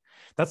change.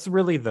 That's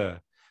really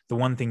the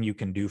one thing you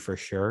can do for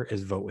sure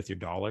is vote with your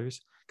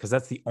dollars, because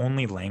that's the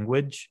only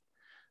language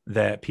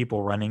that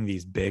people running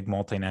these big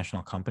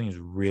multinational companies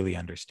really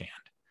understand.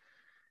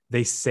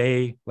 They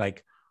say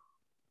like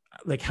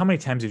how many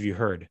times have you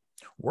heard,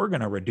 we're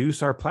going to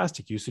reduce our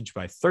plastic usage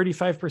by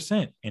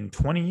 35% in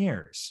 20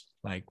 years?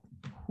 Like,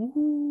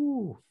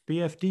 whoo,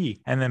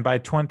 BFD. And then by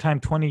time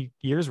 20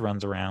 years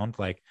runs around,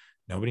 like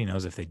nobody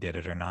knows if they did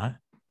it or not.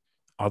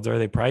 Odds are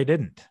they probably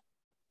didn't,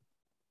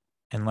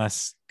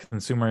 unless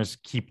consumers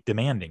keep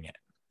demanding it.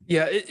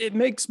 Yeah, it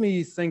makes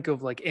me think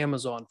of like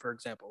Amazon, for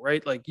example,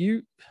 right? Like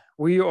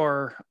we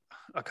are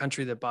a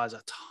country that buys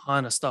a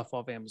ton of stuff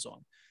off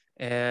Amazon.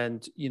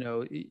 And,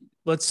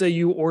 let's say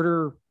you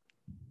order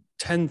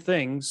 10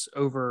 things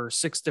over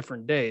 6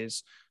 different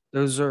days.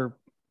 Those are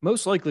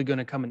most likely going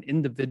to come in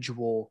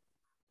individual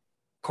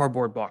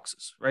cardboard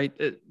boxes, right?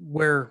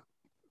 Where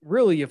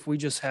really, if we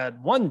just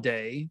had one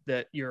day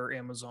that your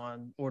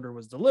Amazon order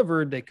was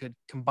delivered, they could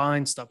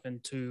combine stuff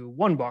into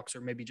one box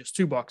or maybe just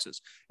two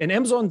boxes. And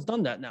Amazon's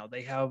done that now.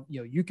 They have,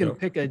 you can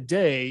pick a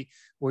day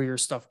where your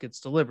stuff gets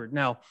delivered.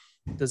 Now,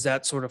 does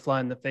that sort of fly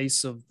in the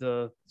face of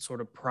the sort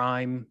of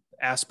Prime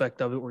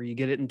aspect of it where you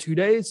get it in 2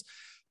 days?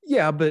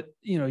 Yeah, but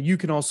you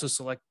can also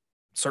select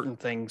certain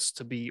things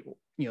to be,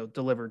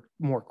 delivered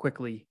more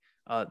quickly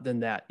than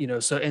that.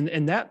 So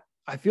and that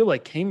I feel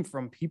like came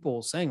from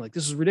people saying like,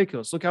 this is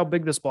ridiculous. Look how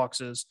big this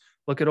box is.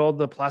 Look at all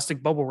the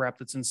plastic bubble wrap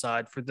that's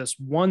inside for this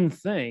one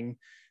thing.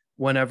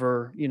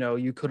 Whenever,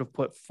 you could have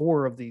put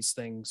 4 of these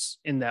things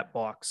in that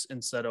box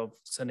instead of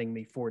sending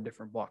me 4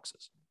 different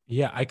boxes.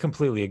 Yeah, I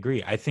completely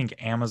agree. I think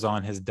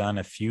Amazon has done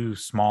a few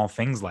small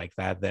things like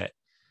that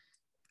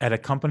at a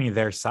company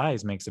their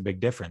size makes a big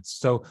difference.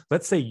 So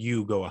let's say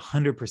you go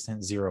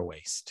 100% zero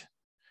waste.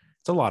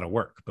 It's a lot of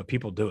work, but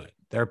people do it.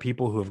 There are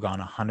people who have gone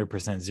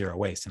 100% zero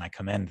waste, and I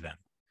commend them.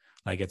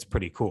 Like, it's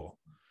pretty cool,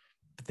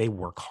 but they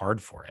work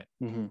hard for it.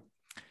 Mm-hmm.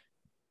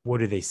 What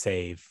do they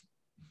save?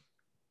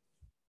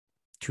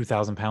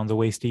 2,000 pounds of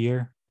waste a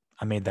year?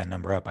 I made that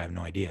number up. I have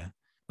no idea,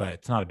 but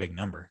it's not a big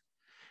number.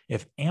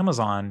 If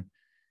Amazon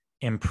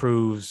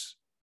improves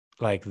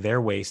like their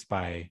waste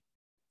by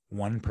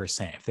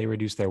 1%, if they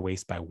reduce their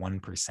waste by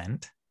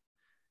 1%,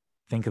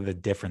 think of the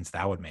difference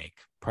that would make.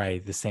 Probably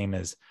the same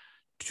as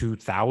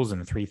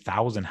 2,000,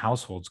 3,000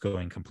 households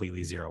going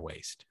completely zero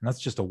waste. And that's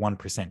just a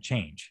 1%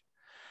 change.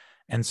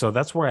 And so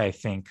that's where I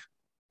think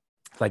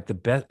like the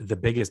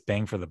biggest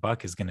bang for the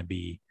buck is going to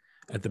be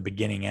at the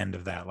beginning end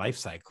of that life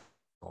cycle,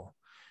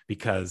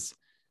 because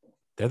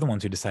they're the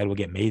ones who decide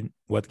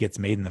what gets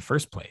made in the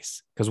first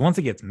place. Because once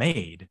it gets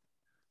made,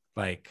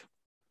 like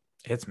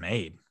it's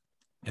made,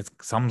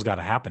 something's got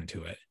to happen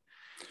to it.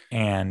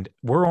 And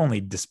we're only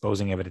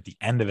disposing of it at the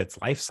end of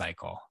its life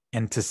cycle.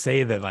 And to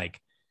say that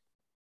like,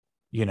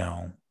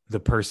 the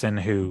person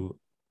who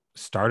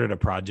started a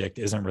project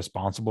isn't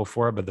responsible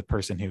for it, but the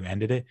person who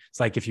ended it,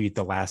 it's like if you eat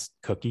the last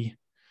cookie,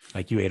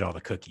 like you ate all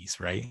the cookies,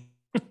 right?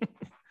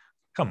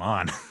 Come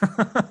on.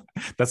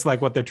 That's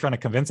like what they're trying to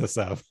convince us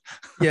of.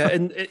 Yeah.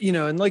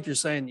 And like you're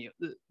saying,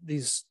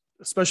 these,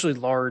 especially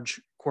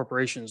large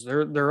corporations,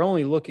 they're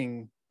only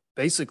looking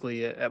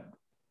basically at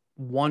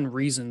one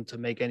reason to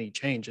make any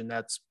change. And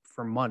that's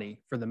for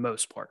money for the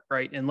most part,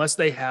 right? Unless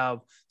they have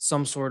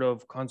some sort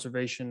of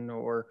conservation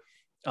or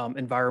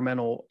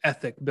environmental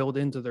ethic built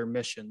into their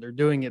mission. They're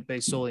doing it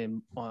based solely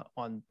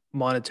on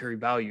monetary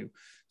value.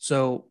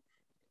 So,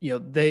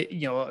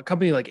 a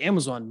company like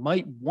Amazon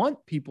might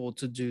want people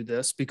to do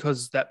this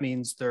because that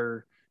means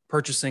they're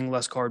purchasing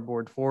less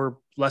cardboard for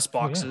less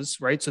boxes,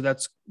 right? So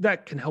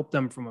that can help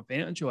them from a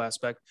financial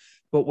aspect.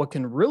 But what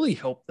can really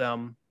help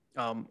them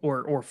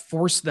or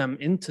force them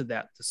into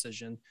that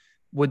decision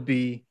would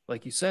be,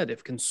 like you said,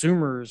 if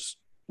consumers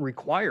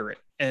require it.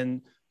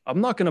 And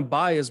I'm not going to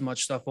buy as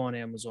much stuff on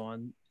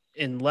Amazon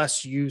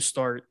unless you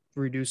start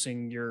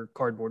reducing your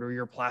cardboard or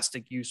your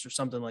plastic use or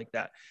something like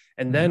that.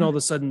 And then all of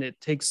a sudden it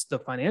takes the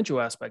financial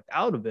aspect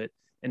out of it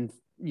and,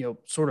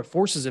 sort of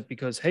forces it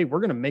because, hey, we're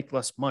going to make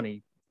less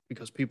money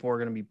because people are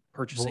going to be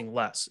purchasing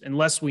less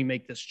unless we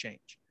make this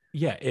change.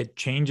 Yeah. It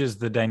changes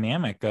the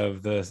dynamic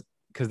of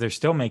because they're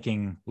still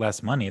making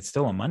less money. It's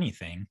still a money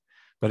thing,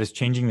 but it's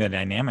changing the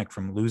dynamic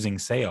from losing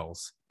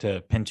sales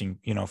to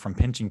from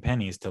pinching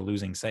pennies to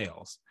losing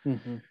sales.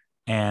 Mm-hmm.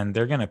 And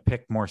they're going to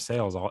pick more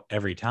sales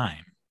every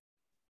time.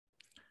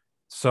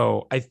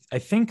 So I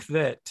think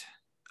that,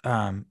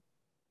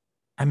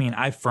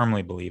 I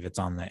firmly believe it's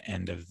on the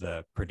end of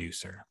the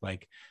producer.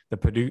 Like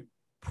the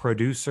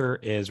producer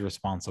is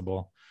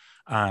responsible.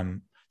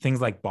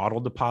 Things like bottle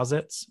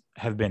deposits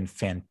have been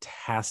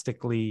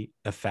fantastically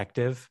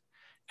effective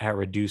at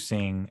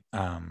reducing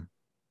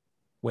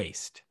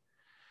waste,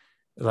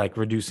 like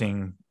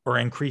reducing or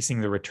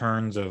increasing the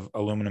returns of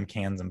aluminum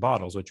cans and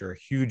bottles, which are a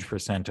huge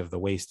percent of the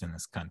waste in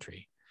this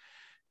country.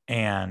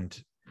 And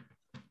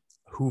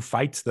who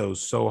fights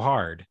those so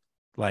hard?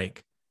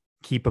 Like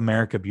Keep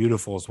America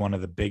Beautiful is one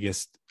of the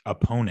biggest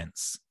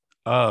opponents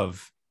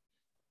of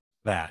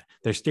that.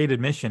 Their stated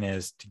mission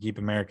is to keep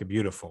America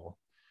beautiful,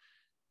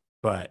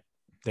 but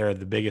they're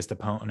the biggest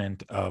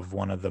opponent of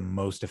one of the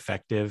most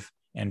effective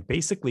and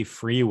basically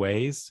free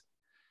ways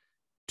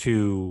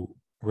to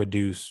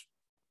reduce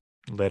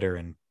litter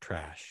and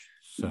trash.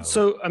 So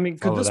So, I mean,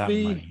 follow that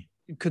money.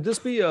 could this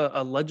be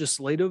a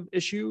legislative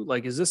issue?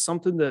 Like, is this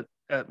something that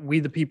we,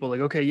 the people, like,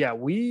 okay, yeah,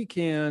 we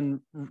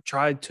can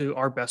try to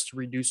our best to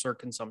reduce our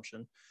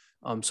consumption,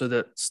 so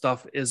that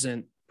stuff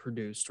isn't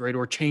produced, right,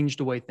 or change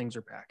the way things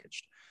are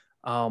packaged.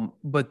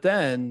 But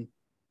then,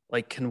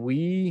 like, can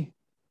we,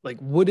 like,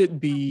 would it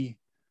be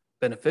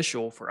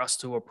beneficial for us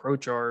to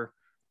approach our,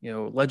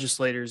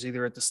 legislators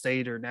either at the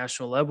state or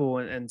national level,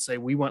 and say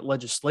we want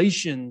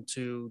legislation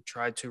to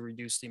try to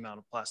reduce the amount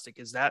of plastic?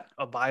 Is that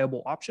a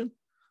viable option?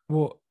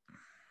 Well,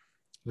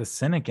 the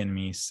cynic in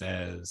me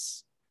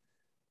says,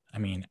 I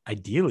mean,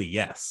 ideally,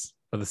 yes.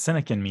 But the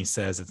cynic in me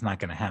says it's not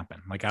going to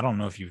happen. Like, I don't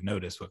know if you've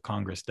noticed what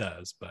Congress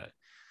does, but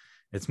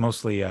it's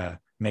mostly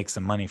make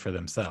some money for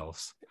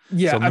themselves.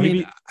 Yeah, So I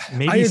mean,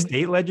 maybe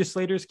state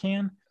legislators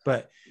can,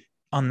 but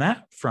on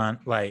that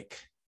front, like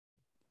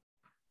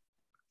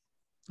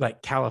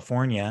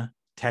California,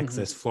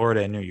 Texas,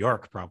 Florida, and New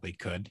York probably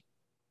could.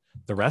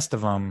 The rest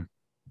of them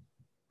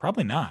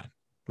probably not.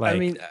 I Like,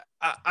 mean,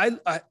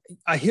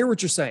 I hear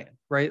what you're saying,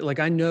 right? Like,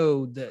 I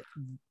know that,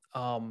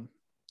 um,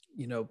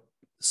 you know,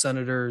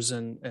 senators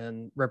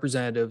and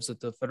representatives at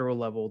the federal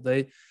level,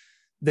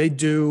 they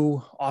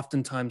do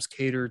oftentimes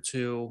cater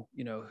to,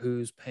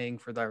 who's paying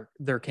for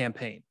their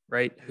campaign,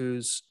 right?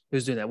 Who's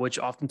doing that, which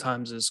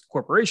oftentimes is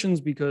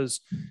corporations,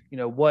 because,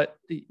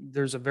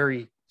 there's a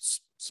very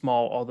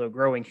small, although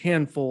growing,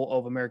 handful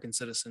of American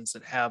citizens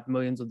that have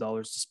millions of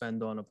dollars to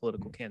spend on a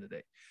political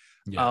candidate.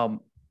 yeah.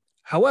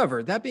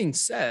 However, that being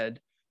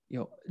said,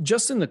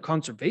 just in the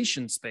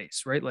conservation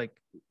space, right? Like,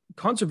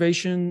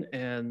 conservation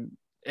and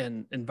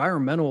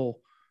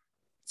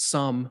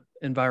some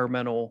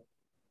environmental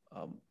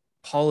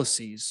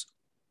policies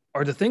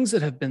are the things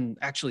that have been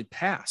actually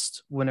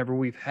passed whenever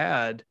we've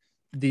had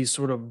these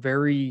sort of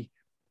very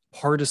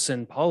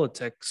partisan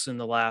politics in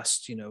the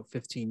last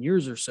 15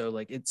 years or so.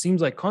 Like, it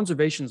seems like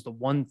conservation is the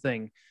one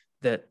thing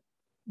that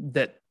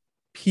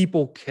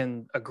people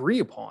can agree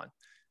upon,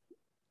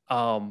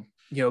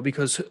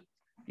 because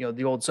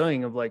the old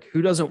saying of, like,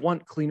 who doesn't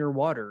want cleaner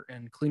water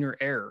and cleaner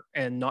air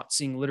and not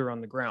seeing litter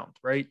on the ground,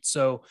 right?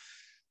 So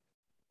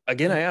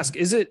again, I ask,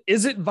 is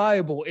it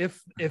viable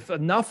if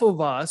enough of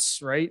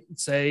us, right,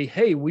 say,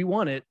 hey, we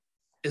want it?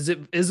 Is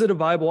it a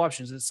viable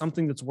option? Is it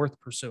something that's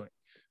worth pursuing?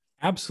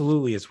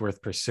 Absolutely, it's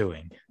worth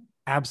pursuing.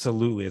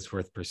 Absolutely, it's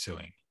worth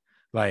pursuing.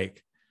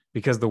 Like,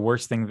 because the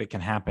worst thing that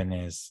can happen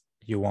is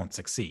you won't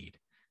succeed.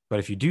 But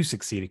if you do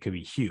succeed, it could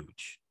be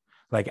huge.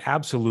 Like,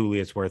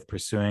 absolutely, it's worth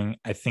pursuing.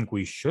 I think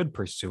we should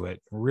pursue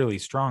it really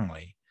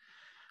strongly.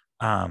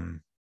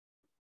 I'm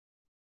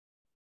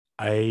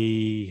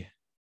a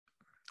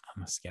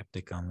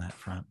skeptic on that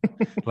front.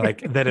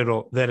 Like, that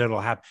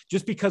it'll happen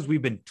just because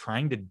we've been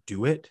trying to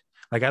do it.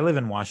 Like, I live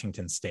in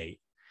Washington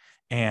State,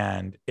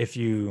 and if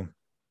you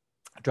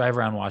drive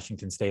around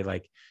Washington State,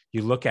 like,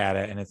 you look at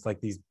it and it's like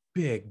these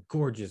big,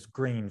 gorgeous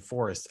green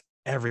forests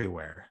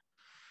everywhere.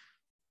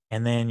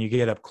 And then you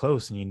get up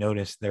close and you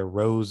notice they're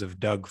rows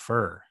of Doug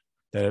fir.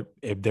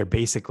 They're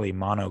basically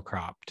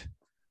monocropped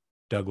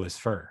Douglas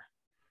fir.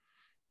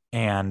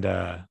 And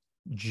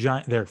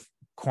they're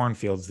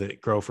cornfields that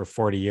grow for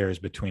 40 years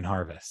between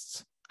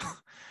harvests.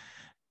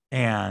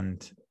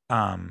 And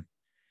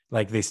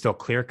like, they still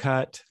clear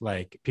cut.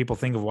 Like, people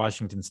think of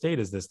Washington State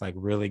as this like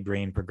really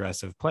green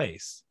progressive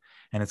place,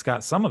 and it's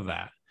got some of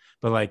that,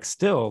 but like,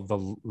 still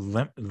the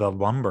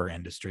lumber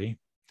industry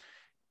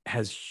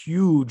has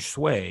huge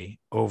sway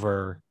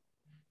over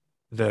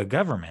the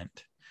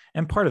government.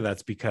 And part of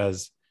that's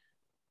because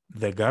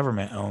the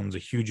government owns a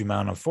huge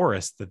amount of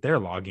forest that they're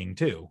logging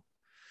too,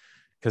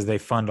 because they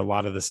fund a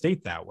lot of the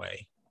state that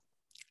way.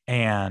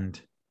 And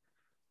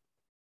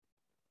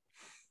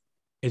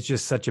it's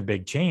just such a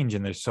big change.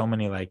 And there's so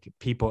many like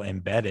people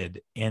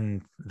embedded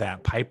in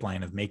that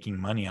pipeline of making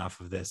money off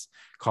of this,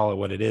 call it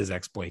what it is,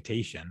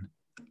 exploitation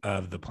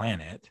of the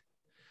planet,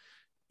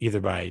 either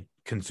by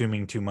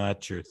consuming too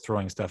much or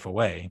throwing stuff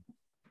away.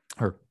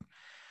 Or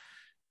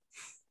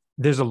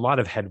there's a lot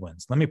of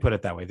headwinds. Let me put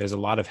it that way. There's a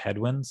lot of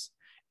headwinds.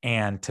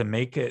 And to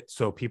make it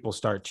so people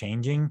start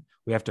changing,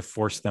 we have to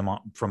force them on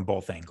from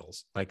both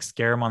angles, like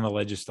scare them on the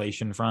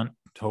legislation front.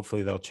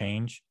 Hopefully they'll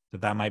change,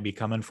 that might be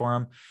coming for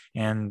them,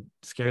 and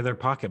scare their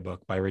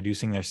pocketbook by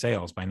reducing their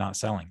sales, by not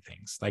selling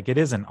things. Like, it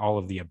isn't all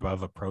of the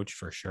above approach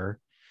for sure.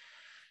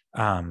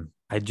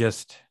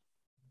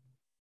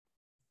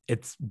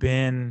 It's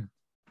been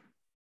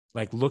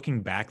like,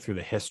 looking back through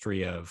the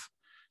history of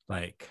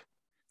like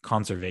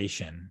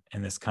conservation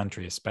in this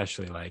country,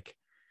 especially, like,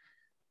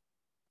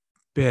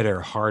 bitter,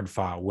 hard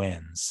fought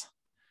wins,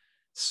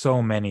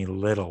 so many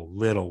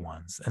little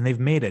ones, and they've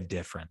made a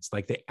difference.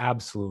 Like, they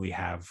absolutely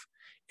have.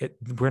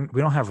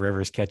 We don't have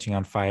rivers catching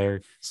on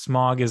fire.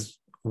 Smog is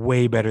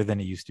way better than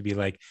it used to be.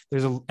 Like,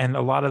 and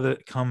a lot of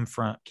it came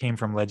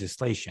from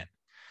legislation.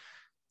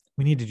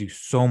 we need to do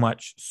so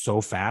much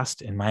so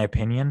fast, in my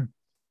opinion,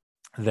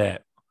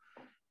 that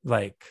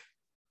like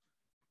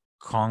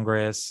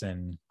Congress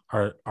and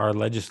our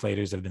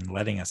legislators have been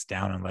letting us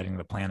down and letting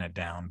the planet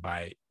down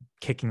by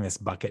kicking this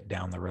bucket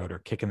down the road or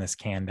kicking this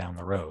can down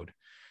the road.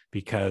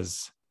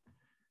 Because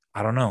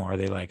I don't know, are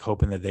they like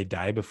hoping that they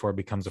die before it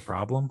becomes a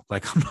problem?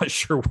 Like, I'm not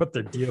sure what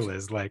their deal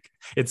is. Like,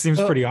 it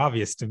seems pretty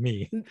obvious to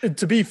me.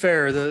 To be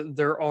fair,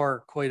 there are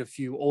quite a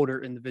few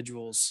older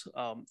individuals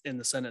in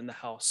the Senate and the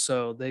House,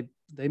 so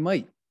they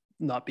might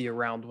not be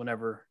around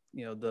whenever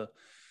the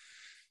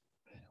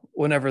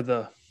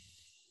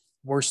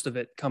worst of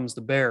it comes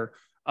to bear.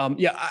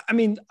 I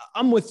mean,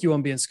 I'm with you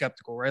on being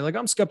skeptical, right? Like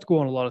I'm skeptical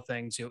on a lot of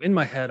things. In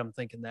my head, I'm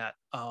thinking that,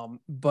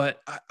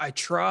 but I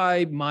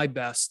try my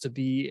best to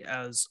be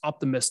as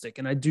optimistic,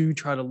 and I do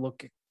try to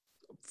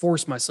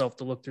force myself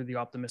to look through the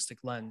optimistic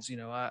lens.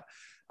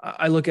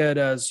 I look at it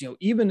as,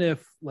 even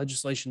if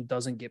legislation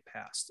doesn't get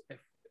passed,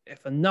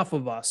 if enough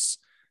of us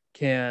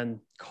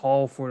can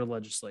call for the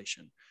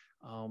legislation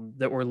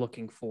that we're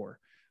looking for,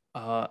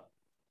 at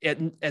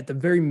the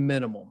very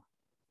minimum,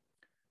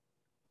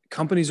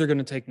 companies are going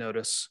to take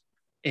notice,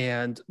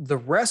 and the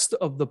rest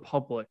of the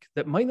public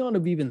that might not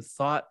have even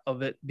thought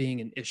of it being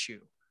an issue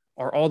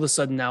are all of a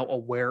sudden now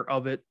aware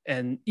of it.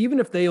 And even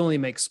if they only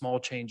make small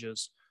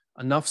changes,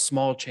 enough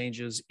small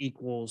changes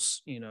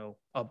equals,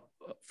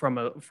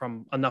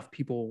 from enough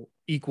people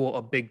equal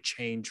a big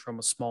change from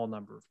a small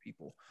number of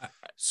people.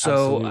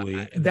 So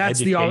absolutely, that's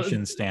the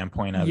education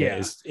standpoint of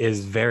it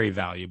is very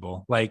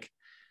valuable. Like,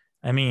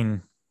 I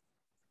mean,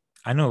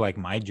 I know like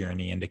my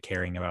journey into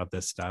caring about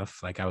this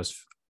stuff. Like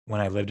when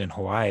I lived in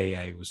Hawaii,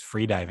 I was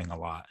free diving a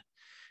lot.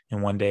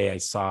 And one day I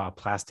saw a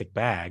plastic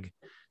bag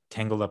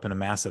tangled up in a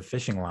massive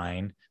fishing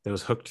line that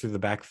was hooked through the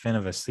back fin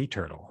of a sea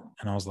turtle.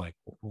 And I was like,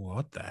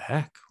 what the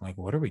heck? Like,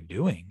 what are we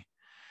doing?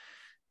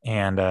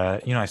 And,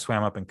 I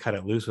swam up and cut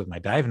it loose with my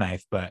dive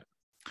knife, but,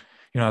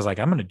 I was like,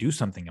 I'm going to do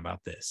something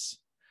about this.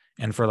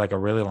 And for like a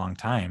really long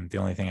time, the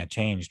only thing I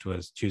changed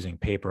was choosing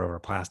paper over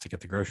plastic at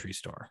the grocery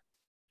store.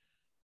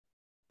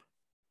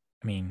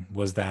 I mean,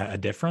 was that a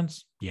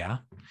difference? Yeah.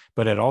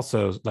 But it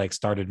also like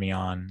started me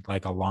on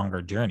like a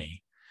longer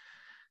journey.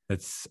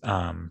 That's,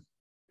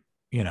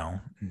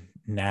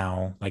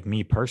 now like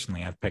me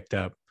personally, I've picked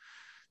up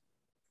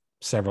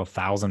several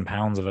thousand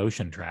pounds of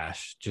ocean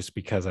trash just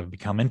because I've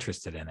become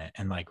interested in it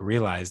and like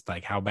realized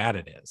like how bad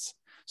it is.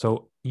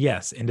 So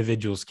yes,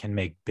 individuals can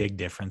make big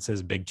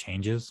differences, big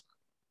changes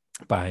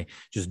by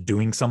just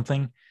doing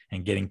something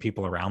and getting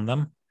people around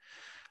them.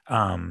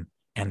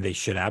 And they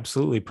should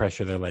absolutely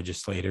pressure their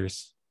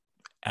legislators.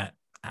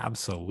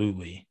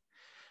 Absolutely.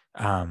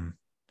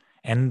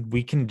 And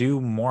we can do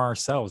more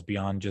ourselves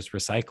beyond just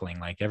recycling.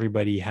 Like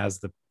everybody has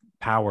the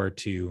power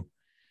to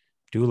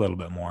do a little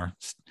bit more.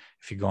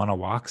 If you go on a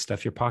walk,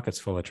 stuff your pockets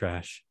full of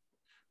trash.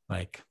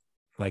 Like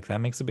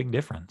that makes a big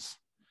difference.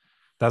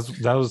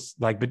 That was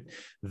like, but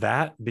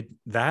that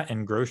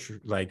and grocery,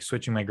 like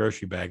switching my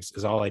grocery bags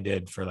is all I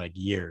did for like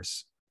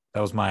years.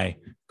 That was my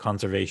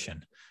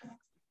conservation.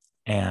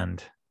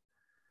 And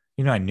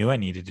I knew I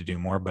needed to do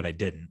more, but I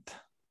didn't.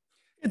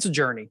 It's a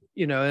journey,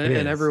 and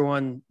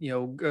everyone,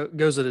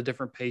 goes at a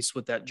different pace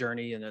with that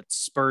journey, and it's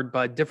spurred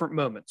by different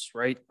moments,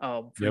 right?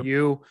 For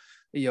you,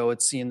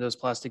 it's seeing those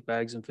plastic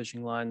bags and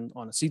fishing line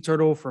on a sea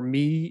turtle. For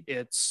me,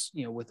 it's,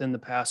 within the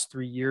past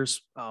 3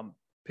 years,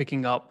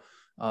 picking up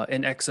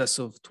in excess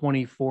of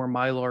 24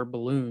 Mylar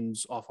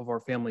balloons off of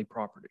our family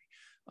property.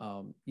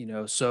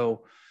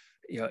 So,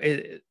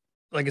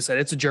 like I said,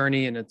 it's a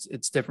journey, and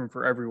it's different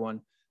for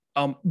everyone.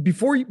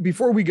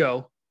 Before we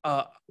go,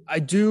 I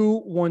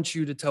do want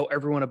you to tell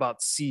everyone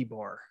about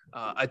CBAR.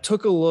 I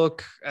took a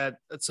look at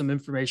some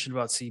information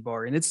about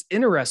CBAR, and it's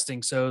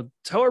interesting. So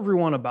tell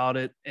everyone about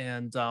it,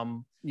 and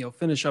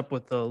finish up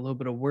with a little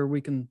bit of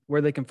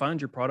where they can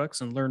find your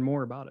products and learn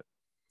more about it.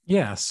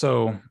 Yeah.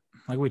 So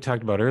like we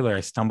talked about earlier,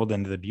 I stumbled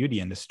into the beauty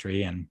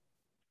industry, and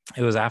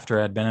it was after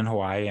I'd been in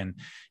Hawaii, and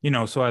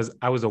so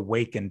I was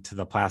awakened to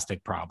the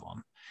plastic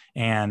problem.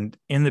 And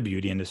in the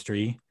beauty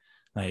industry,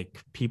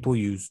 like people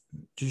use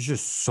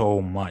just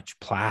so much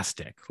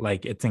plastic.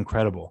 Like it's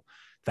incredible.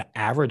 The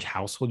average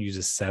household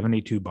uses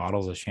 72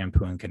 bottles of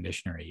shampoo and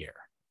conditioner a year.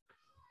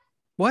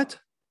 What?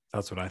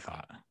 That's what I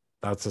thought.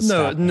 That's a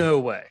stat. No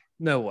way.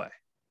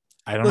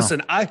 I don't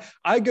Listen, know.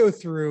 I go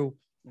through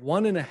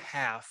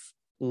 1.5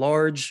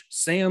 large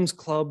Sam's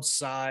Club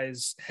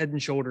size Head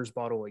and Shoulders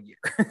bottle a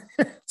year.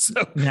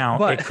 So now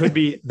it could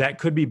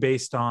be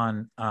based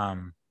on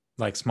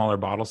like smaller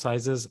bottle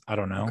sizes. I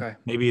don't know. Okay.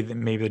 Maybe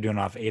they're doing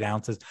off 8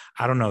 ounces.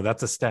 I don't know.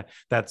 That's a step.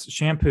 That's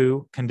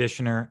shampoo,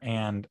 conditioner,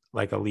 and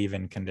like a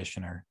leave-in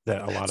conditioner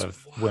that a lot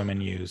of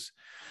women use.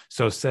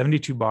 So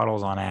 72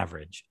 bottles on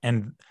average.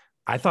 And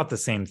I thought the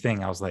same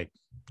thing. I was like,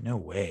 no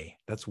way.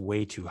 That's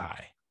way too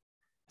high.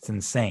 It's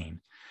insane.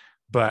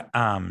 But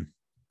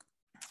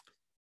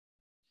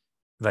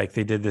like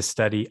they did this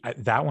study.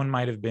 That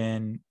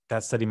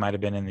study might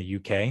have been in the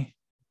UK,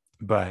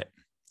 but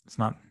it's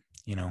not,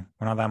 we're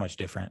not that much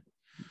different.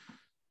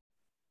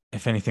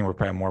 If anything, we're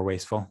probably more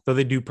wasteful, though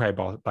they do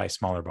probably buy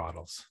smaller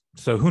bottles.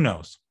 So who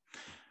knows?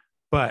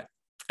 But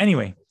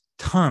anyway,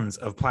 tons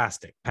of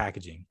plastic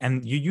packaging,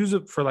 and you use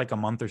it for like a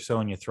month or so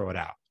and you throw it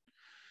out.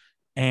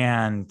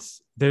 And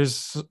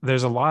there's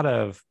a lot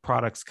of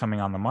products coming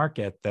on the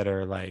market that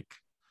are like,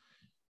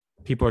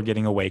 people are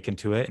getting awakened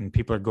to it, and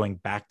people are going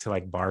back to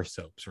like bar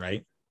soaps,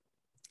 right?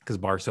 Because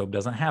bar soap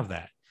doesn't have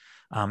that.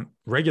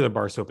 Regular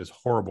bar soap is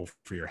horrible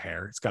for your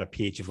hair. It's got a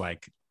pH of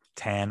like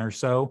 10 or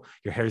so.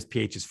 Your hair's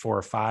pH is 4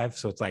 or 5.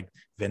 So it's like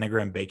vinegar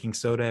and baking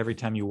soda every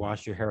time you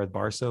wash your hair with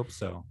bar soap.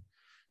 So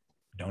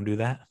don't do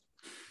that.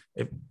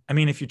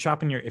 If you're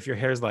chopping if your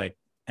hair's like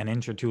an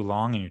inch or two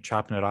long and you're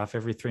chopping it off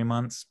every 3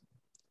 months,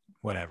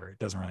 whatever, it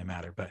doesn't really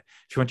matter. But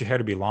if you want your hair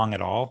to be long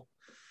at all,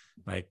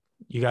 like,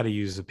 you got to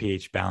use a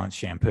pH balanced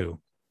shampoo.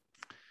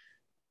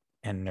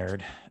 And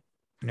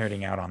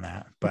nerding out on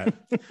that. But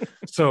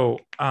so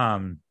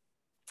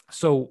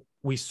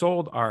we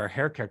sold our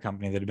hair care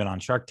company that had been on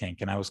Shark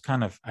Tank, and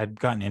I'd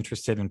gotten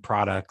interested in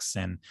products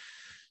and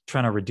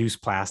trying to reduce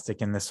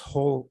plastic, and this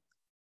whole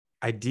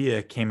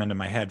idea came into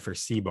my head for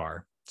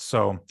C-Bar.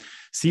 So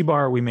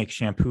C-Bar, we make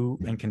shampoo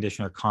and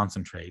conditioner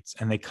concentrates,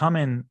 and they come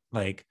in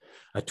like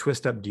a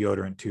twist up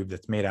deodorant tube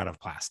that's made out of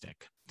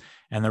plastic.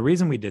 And the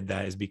reason we did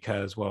that is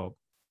because, well,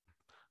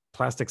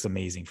 plastic's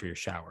amazing for your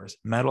showers.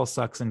 Metal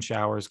sucks in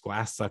showers,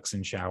 glass sucks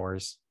in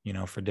showers,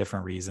 for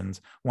different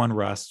reasons. One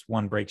rusts,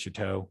 one breaks your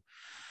toe.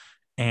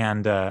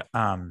 And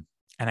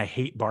I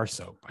hate bar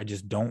soap. I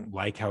just don't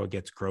like how it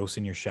gets gross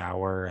in your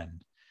shower.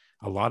 And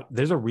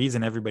there's a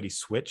reason everybody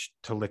switched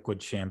to liquid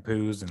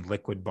shampoos and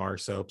liquid bar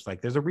soaps.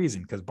 Like, there's a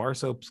reason, because bar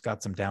soap's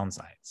got some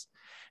downsides.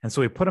 And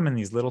so we put them in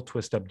these little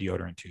twist up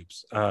deodorant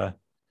tubes.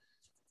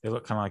 They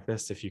look kind of like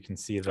this, if you can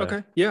see the.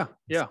 Okay. Yeah.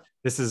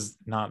 This is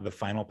not the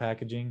final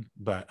packaging,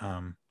 but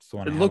it's the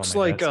one. It looks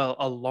like a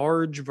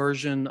large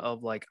version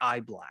of like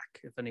eye black,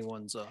 if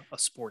anyone's a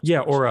sports. Yeah,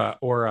 person.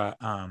 or a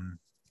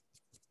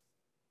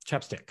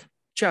chapstick.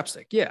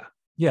 Chapstick. Yeah.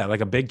 Yeah, like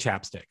a big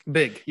chapstick.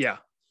 Big. Yeah.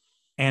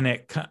 And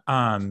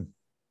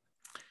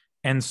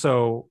and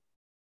so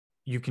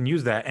you can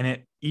use that,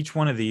 and each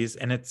one of these,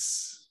 and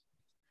it's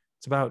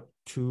about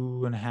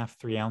 2.5,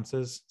 3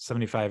 ounces,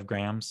 75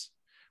 grams.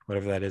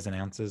 Whatever that is in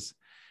ounces.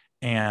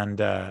 And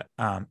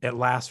it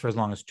lasts for as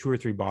long as 2 or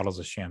 3 bottles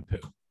of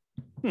shampoo.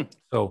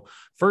 So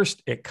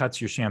first, it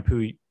cuts your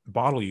shampoo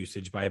bottle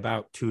usage by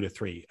about 2 to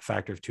 3, a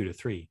factor of 2 to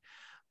 3.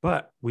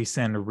 But we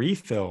send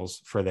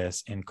refills for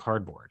this in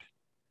cardboard.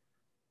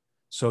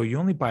 So you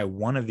only buy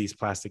one of these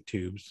plastic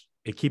tubes.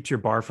 It keeps your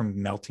bar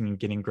from melting and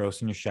getting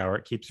gross in your shower.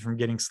 It keeps it from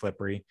getting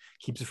slippery,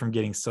 keeps it from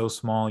getting so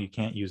small you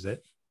can't use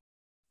it.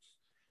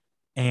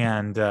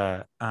 And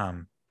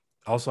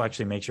also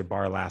actually makes your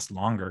bar last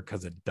longer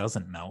because it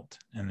doesn't melt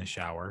in the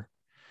shower.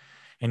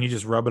 And you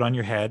just rub it on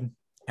your head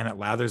and it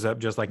lathers up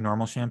just like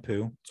normal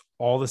shampoo. It's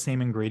all the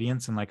same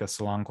ingredients in like a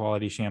salon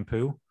quality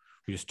shampoo.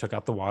 We just took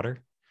out the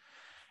water.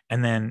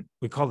 And then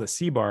we called it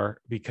C-Bar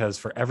because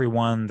for every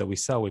one that we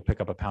sell, we pick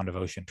up a pound of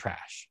ocean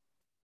trash.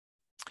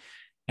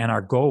 And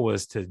our goal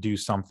was to do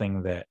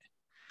something that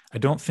I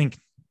don't think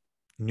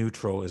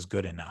neutral is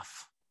good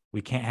enough.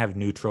 We can't have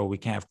neutral. We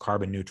can't have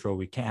carbon neutral.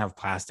 We can't have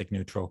plastic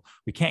neutral.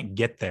 We can't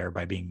get there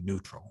by being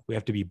neutral. We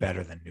have to be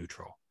better than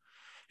neutral.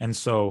 And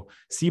so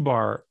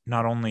C-Bar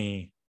not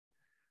only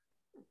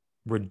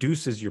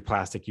reduces your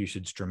plastic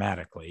usage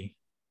dramatically.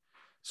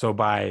 So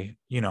by,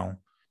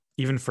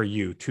 even for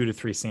you, 2 to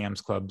 3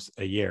 Sam's Clubs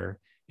a year,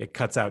 it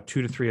cuts out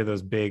 2 to 3 of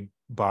those big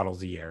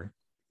bottles a year.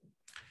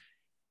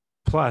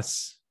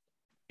 Plus,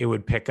 it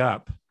would pick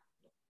up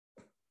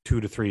 2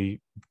 to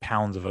 3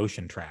 pounds of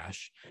ocean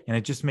trash, and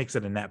it just makes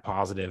it a net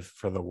positive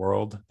for the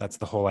world. That's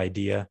the whole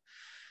idea.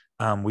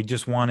 We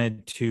just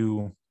wanted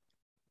to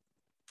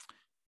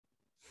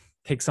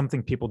take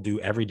something people do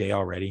every day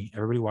already.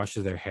 Everybody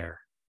washes their hair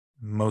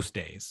most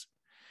days,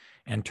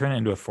 and turn it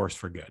into a force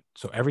for good.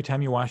 So every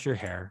time you wash your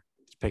hair,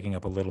 it's picking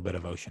up a little bit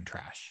of ocean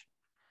trash.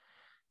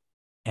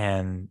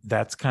 And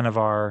that's kind of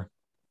our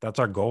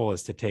goal,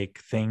 is to take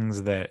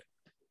things that,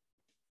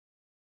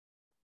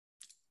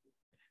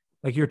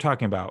 like you're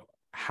talking about,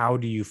 how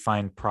do you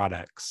find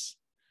products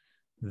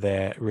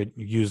that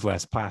use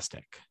less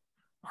plastic?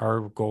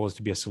 Our goal is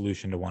to be a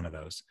solution to one of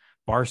those.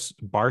 Bar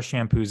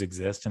shampoos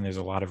exist, and there's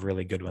a lot of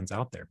really good ones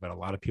out there, but a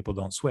lot of people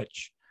don't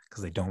switch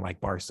because they don't like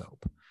bar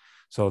soap.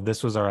 So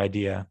this was our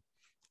idea.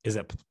 Is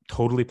it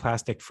totally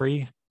plastic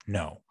free?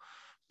 No,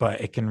 but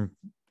it can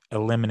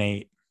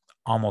eliminate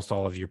almost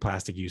all of your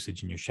plastic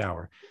usage in your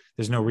shower.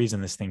 There's no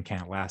reason this thing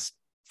can't last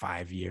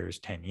 5 years,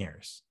 10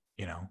 years.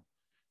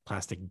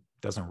 Plastic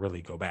doesn't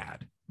really go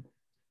bad.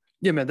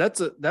 Yeah, man, that's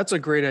a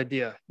great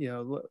idea.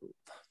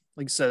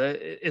 Like you said,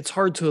 it's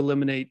hard to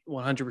eliminate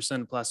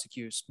 100% of plastic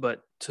use,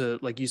 but to,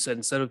 like you said,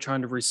 instead of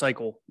trying to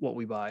recycle what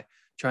we buy,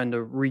 trying to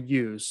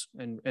reuse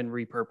and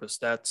repurpose,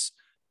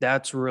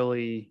 that's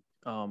really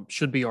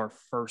should be our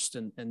first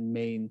and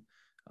main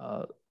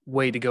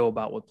way to go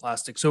about with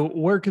plastic. So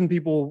where can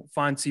people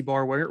find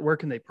C-Bar? Where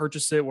can they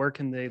purchase it? Where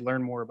can they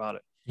learn more about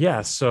it?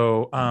 Yeah.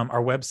 So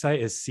our website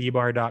is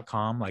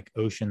cbar.com, like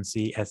Ocean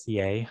Sea,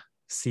 SEA,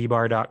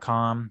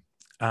 cbar.com.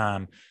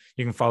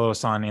 You can follow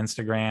us on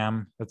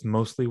Instagram. That's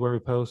mostly where we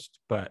post,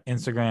 but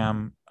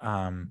Instagram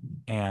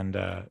and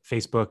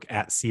Facebook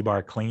at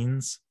CBar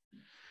Cleans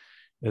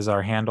is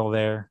our handle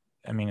there.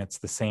 I mean, it's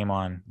the same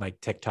on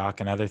like TikTok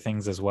and other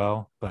things as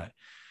well, but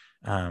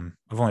I've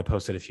only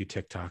posted a few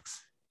TikToks.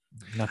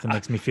 Nothing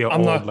makes me feel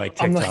old like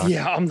TikTok.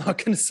 I'm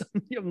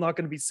not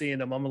gonna be seeing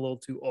them. I'm a little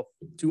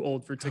too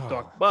old for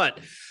TikTok. But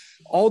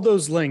all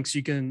those links,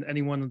 you can,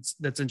 anyone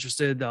that's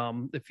interested,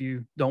 if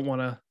you don't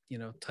want to,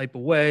 type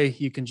away,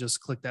 you can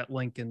just click that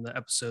link in the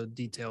episode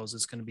details.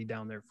 It's going to be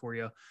down there for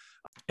you.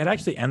 It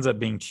actually ends up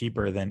being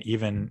cheaper than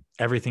even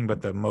everything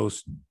but the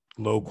most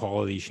low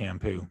quality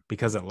shampoo,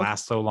 because it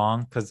lasts so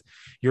long. Because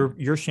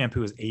your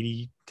shampoo is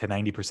 80 to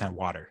 90%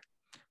 water,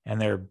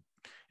 and they're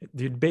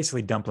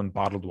basically dumping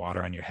bottled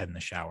water on your head in the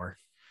shower.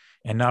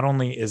 And not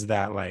only is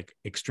that like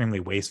extremely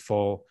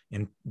wasteful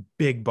in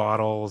big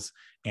bottles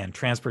and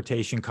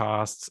transportation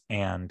costs,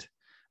 and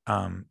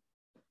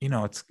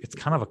it's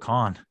kind of a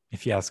con,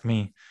 if you ask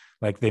me.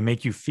 Like, they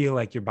make you feel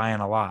like you're buying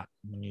a lot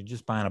when you're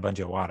just buying a bunch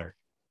of water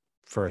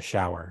for a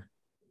shower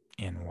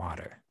in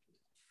water.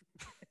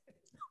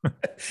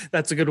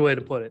 That's a good way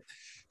to put it.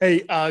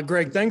 Hey,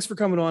 Greg, thanks for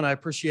coming on. I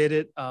appreciate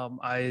it.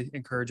 I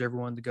encourage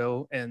everyone to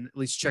go and at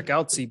least check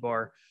out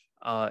CBar.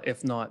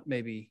 If not,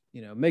 maybe,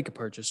 make a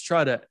purchase.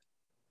 Try to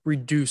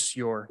reduce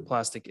your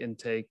plastic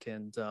intake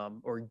and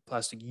or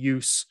plastic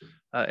use,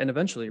 and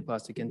eventually your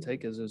plastic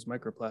intake, as those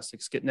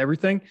microplastics getting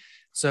everything.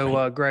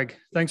 So, Greg,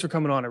 thanks for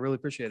coming on. I really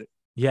appreciate it.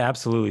 Yeah,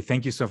 absolutely.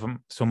 Thank you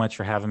so much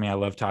for having me. I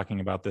love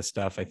talking about this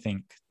stuff. I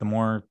think the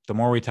more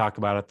we talk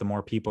about it, the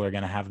more people are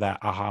going to have that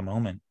aha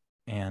moment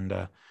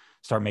and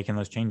start making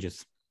those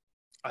changes.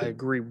 I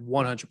agree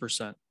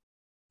 100%.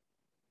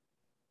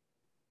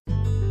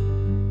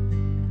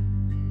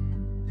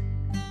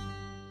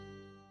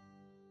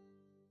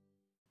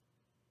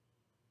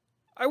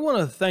 I want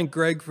to thank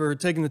Greg for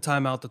taking the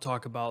time out to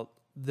talk about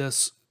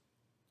this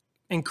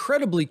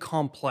incredibly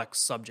complex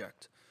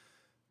subject.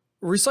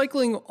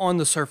 Recycling on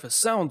the surface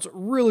sounds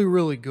really,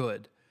 really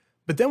good.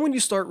 But then when you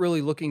start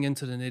really looking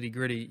into the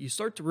nitty-gritty, you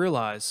start to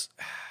realize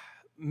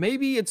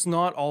maybe it's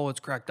not all it's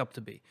cracked up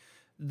to be.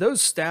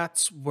 Those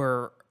stats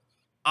were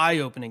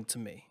eye-opening to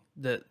me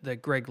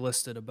that Greg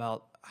listed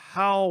about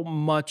how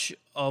much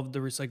of the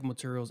recycled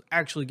materials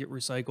actually get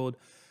recycled,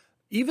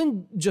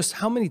 even just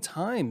how many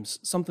times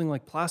something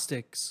like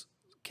plastics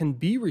can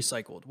be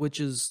recycled, which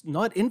is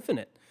not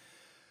infinite.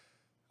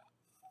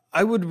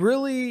 I would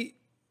really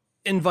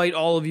invite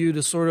all of you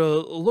to sort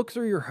of look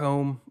through your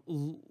home,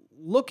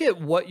 look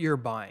at what you're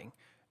buying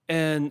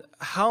and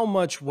how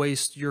much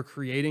waste you're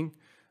creating.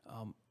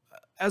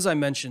 As I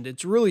mentioned,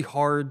 it's really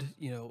hard,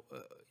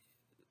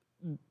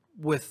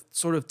 with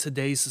sort of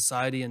today's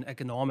society and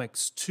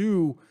economics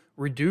to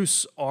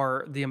reduce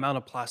the amount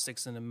of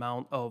plastics and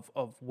amount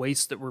of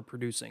waste that we're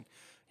producing.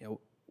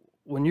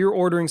 When you're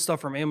ordering stuff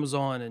from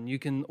Amazon and you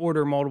can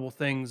order multiple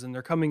things and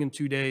they're coming in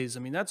 2 days, I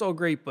mean, that's all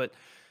great, but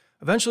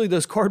eventually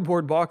those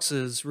cardboard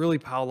boxes really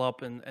pile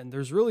up, and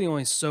there's really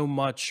only so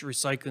much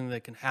recycling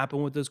that can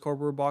happen with those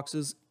cardboard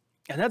boxes.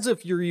 And that's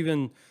if you're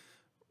even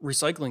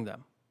recycling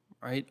them,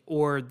 right?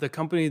 Or the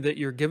company that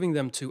you're giving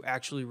them to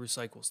actually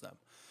recycles them.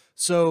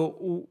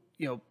 So,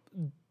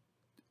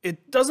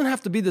 it doesn't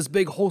have to be this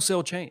big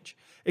wholesale change.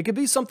 It could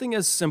be something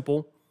as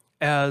simple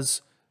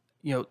as,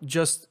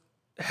 just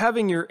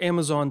having your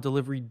Amazon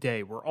delivery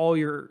day where all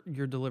your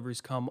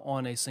deliveries come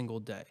on a single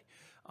day.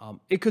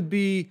 It could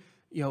be,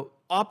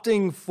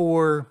 opting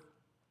for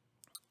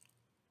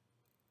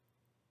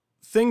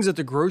things at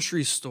the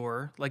grocery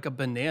store, like a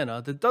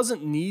banana that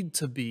doesn't need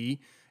to be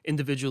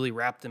individually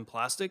wrapped in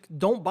plastic.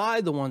 Don't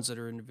buy the ones that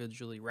are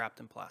individually wrapped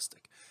in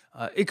plastic.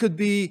 It could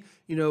be,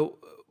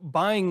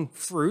 buying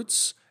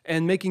fruits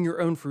and making your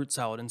own fruit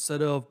salad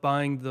instead of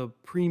buying the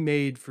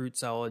pre-made fruit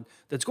salad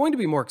that's going to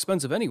be more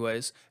expensive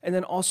anyways, and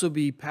then also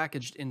be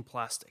packaged in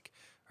plastic,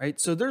 right?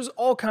 So there's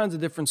all kinds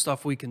of different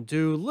stuff we can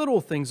do,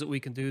 little things that we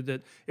can do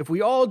that if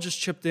we all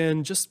just chipped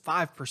in just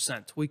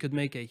 5%, we could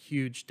make a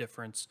huge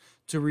difference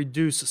to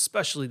reduce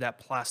especially that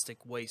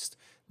plastic waste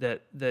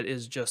that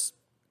is just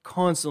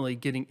constantly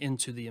getting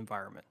into the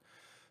environment.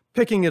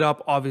 Picking it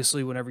up,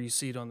 obviously, whenever you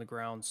see it on the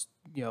grounds,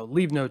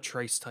 leave no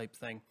trace type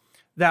thing.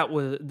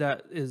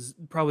 That is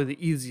probably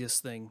the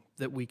easiest thing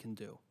that we can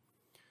do.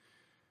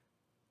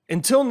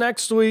 Until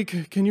next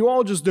week, can you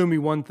all just do me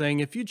one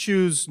thing? If you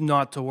choose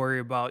not to worry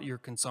about your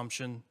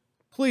consumption,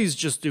 please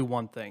just do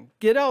one thing.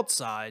 Get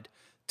outside,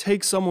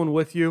 take someone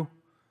with you,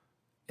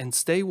 and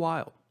stay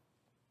wild.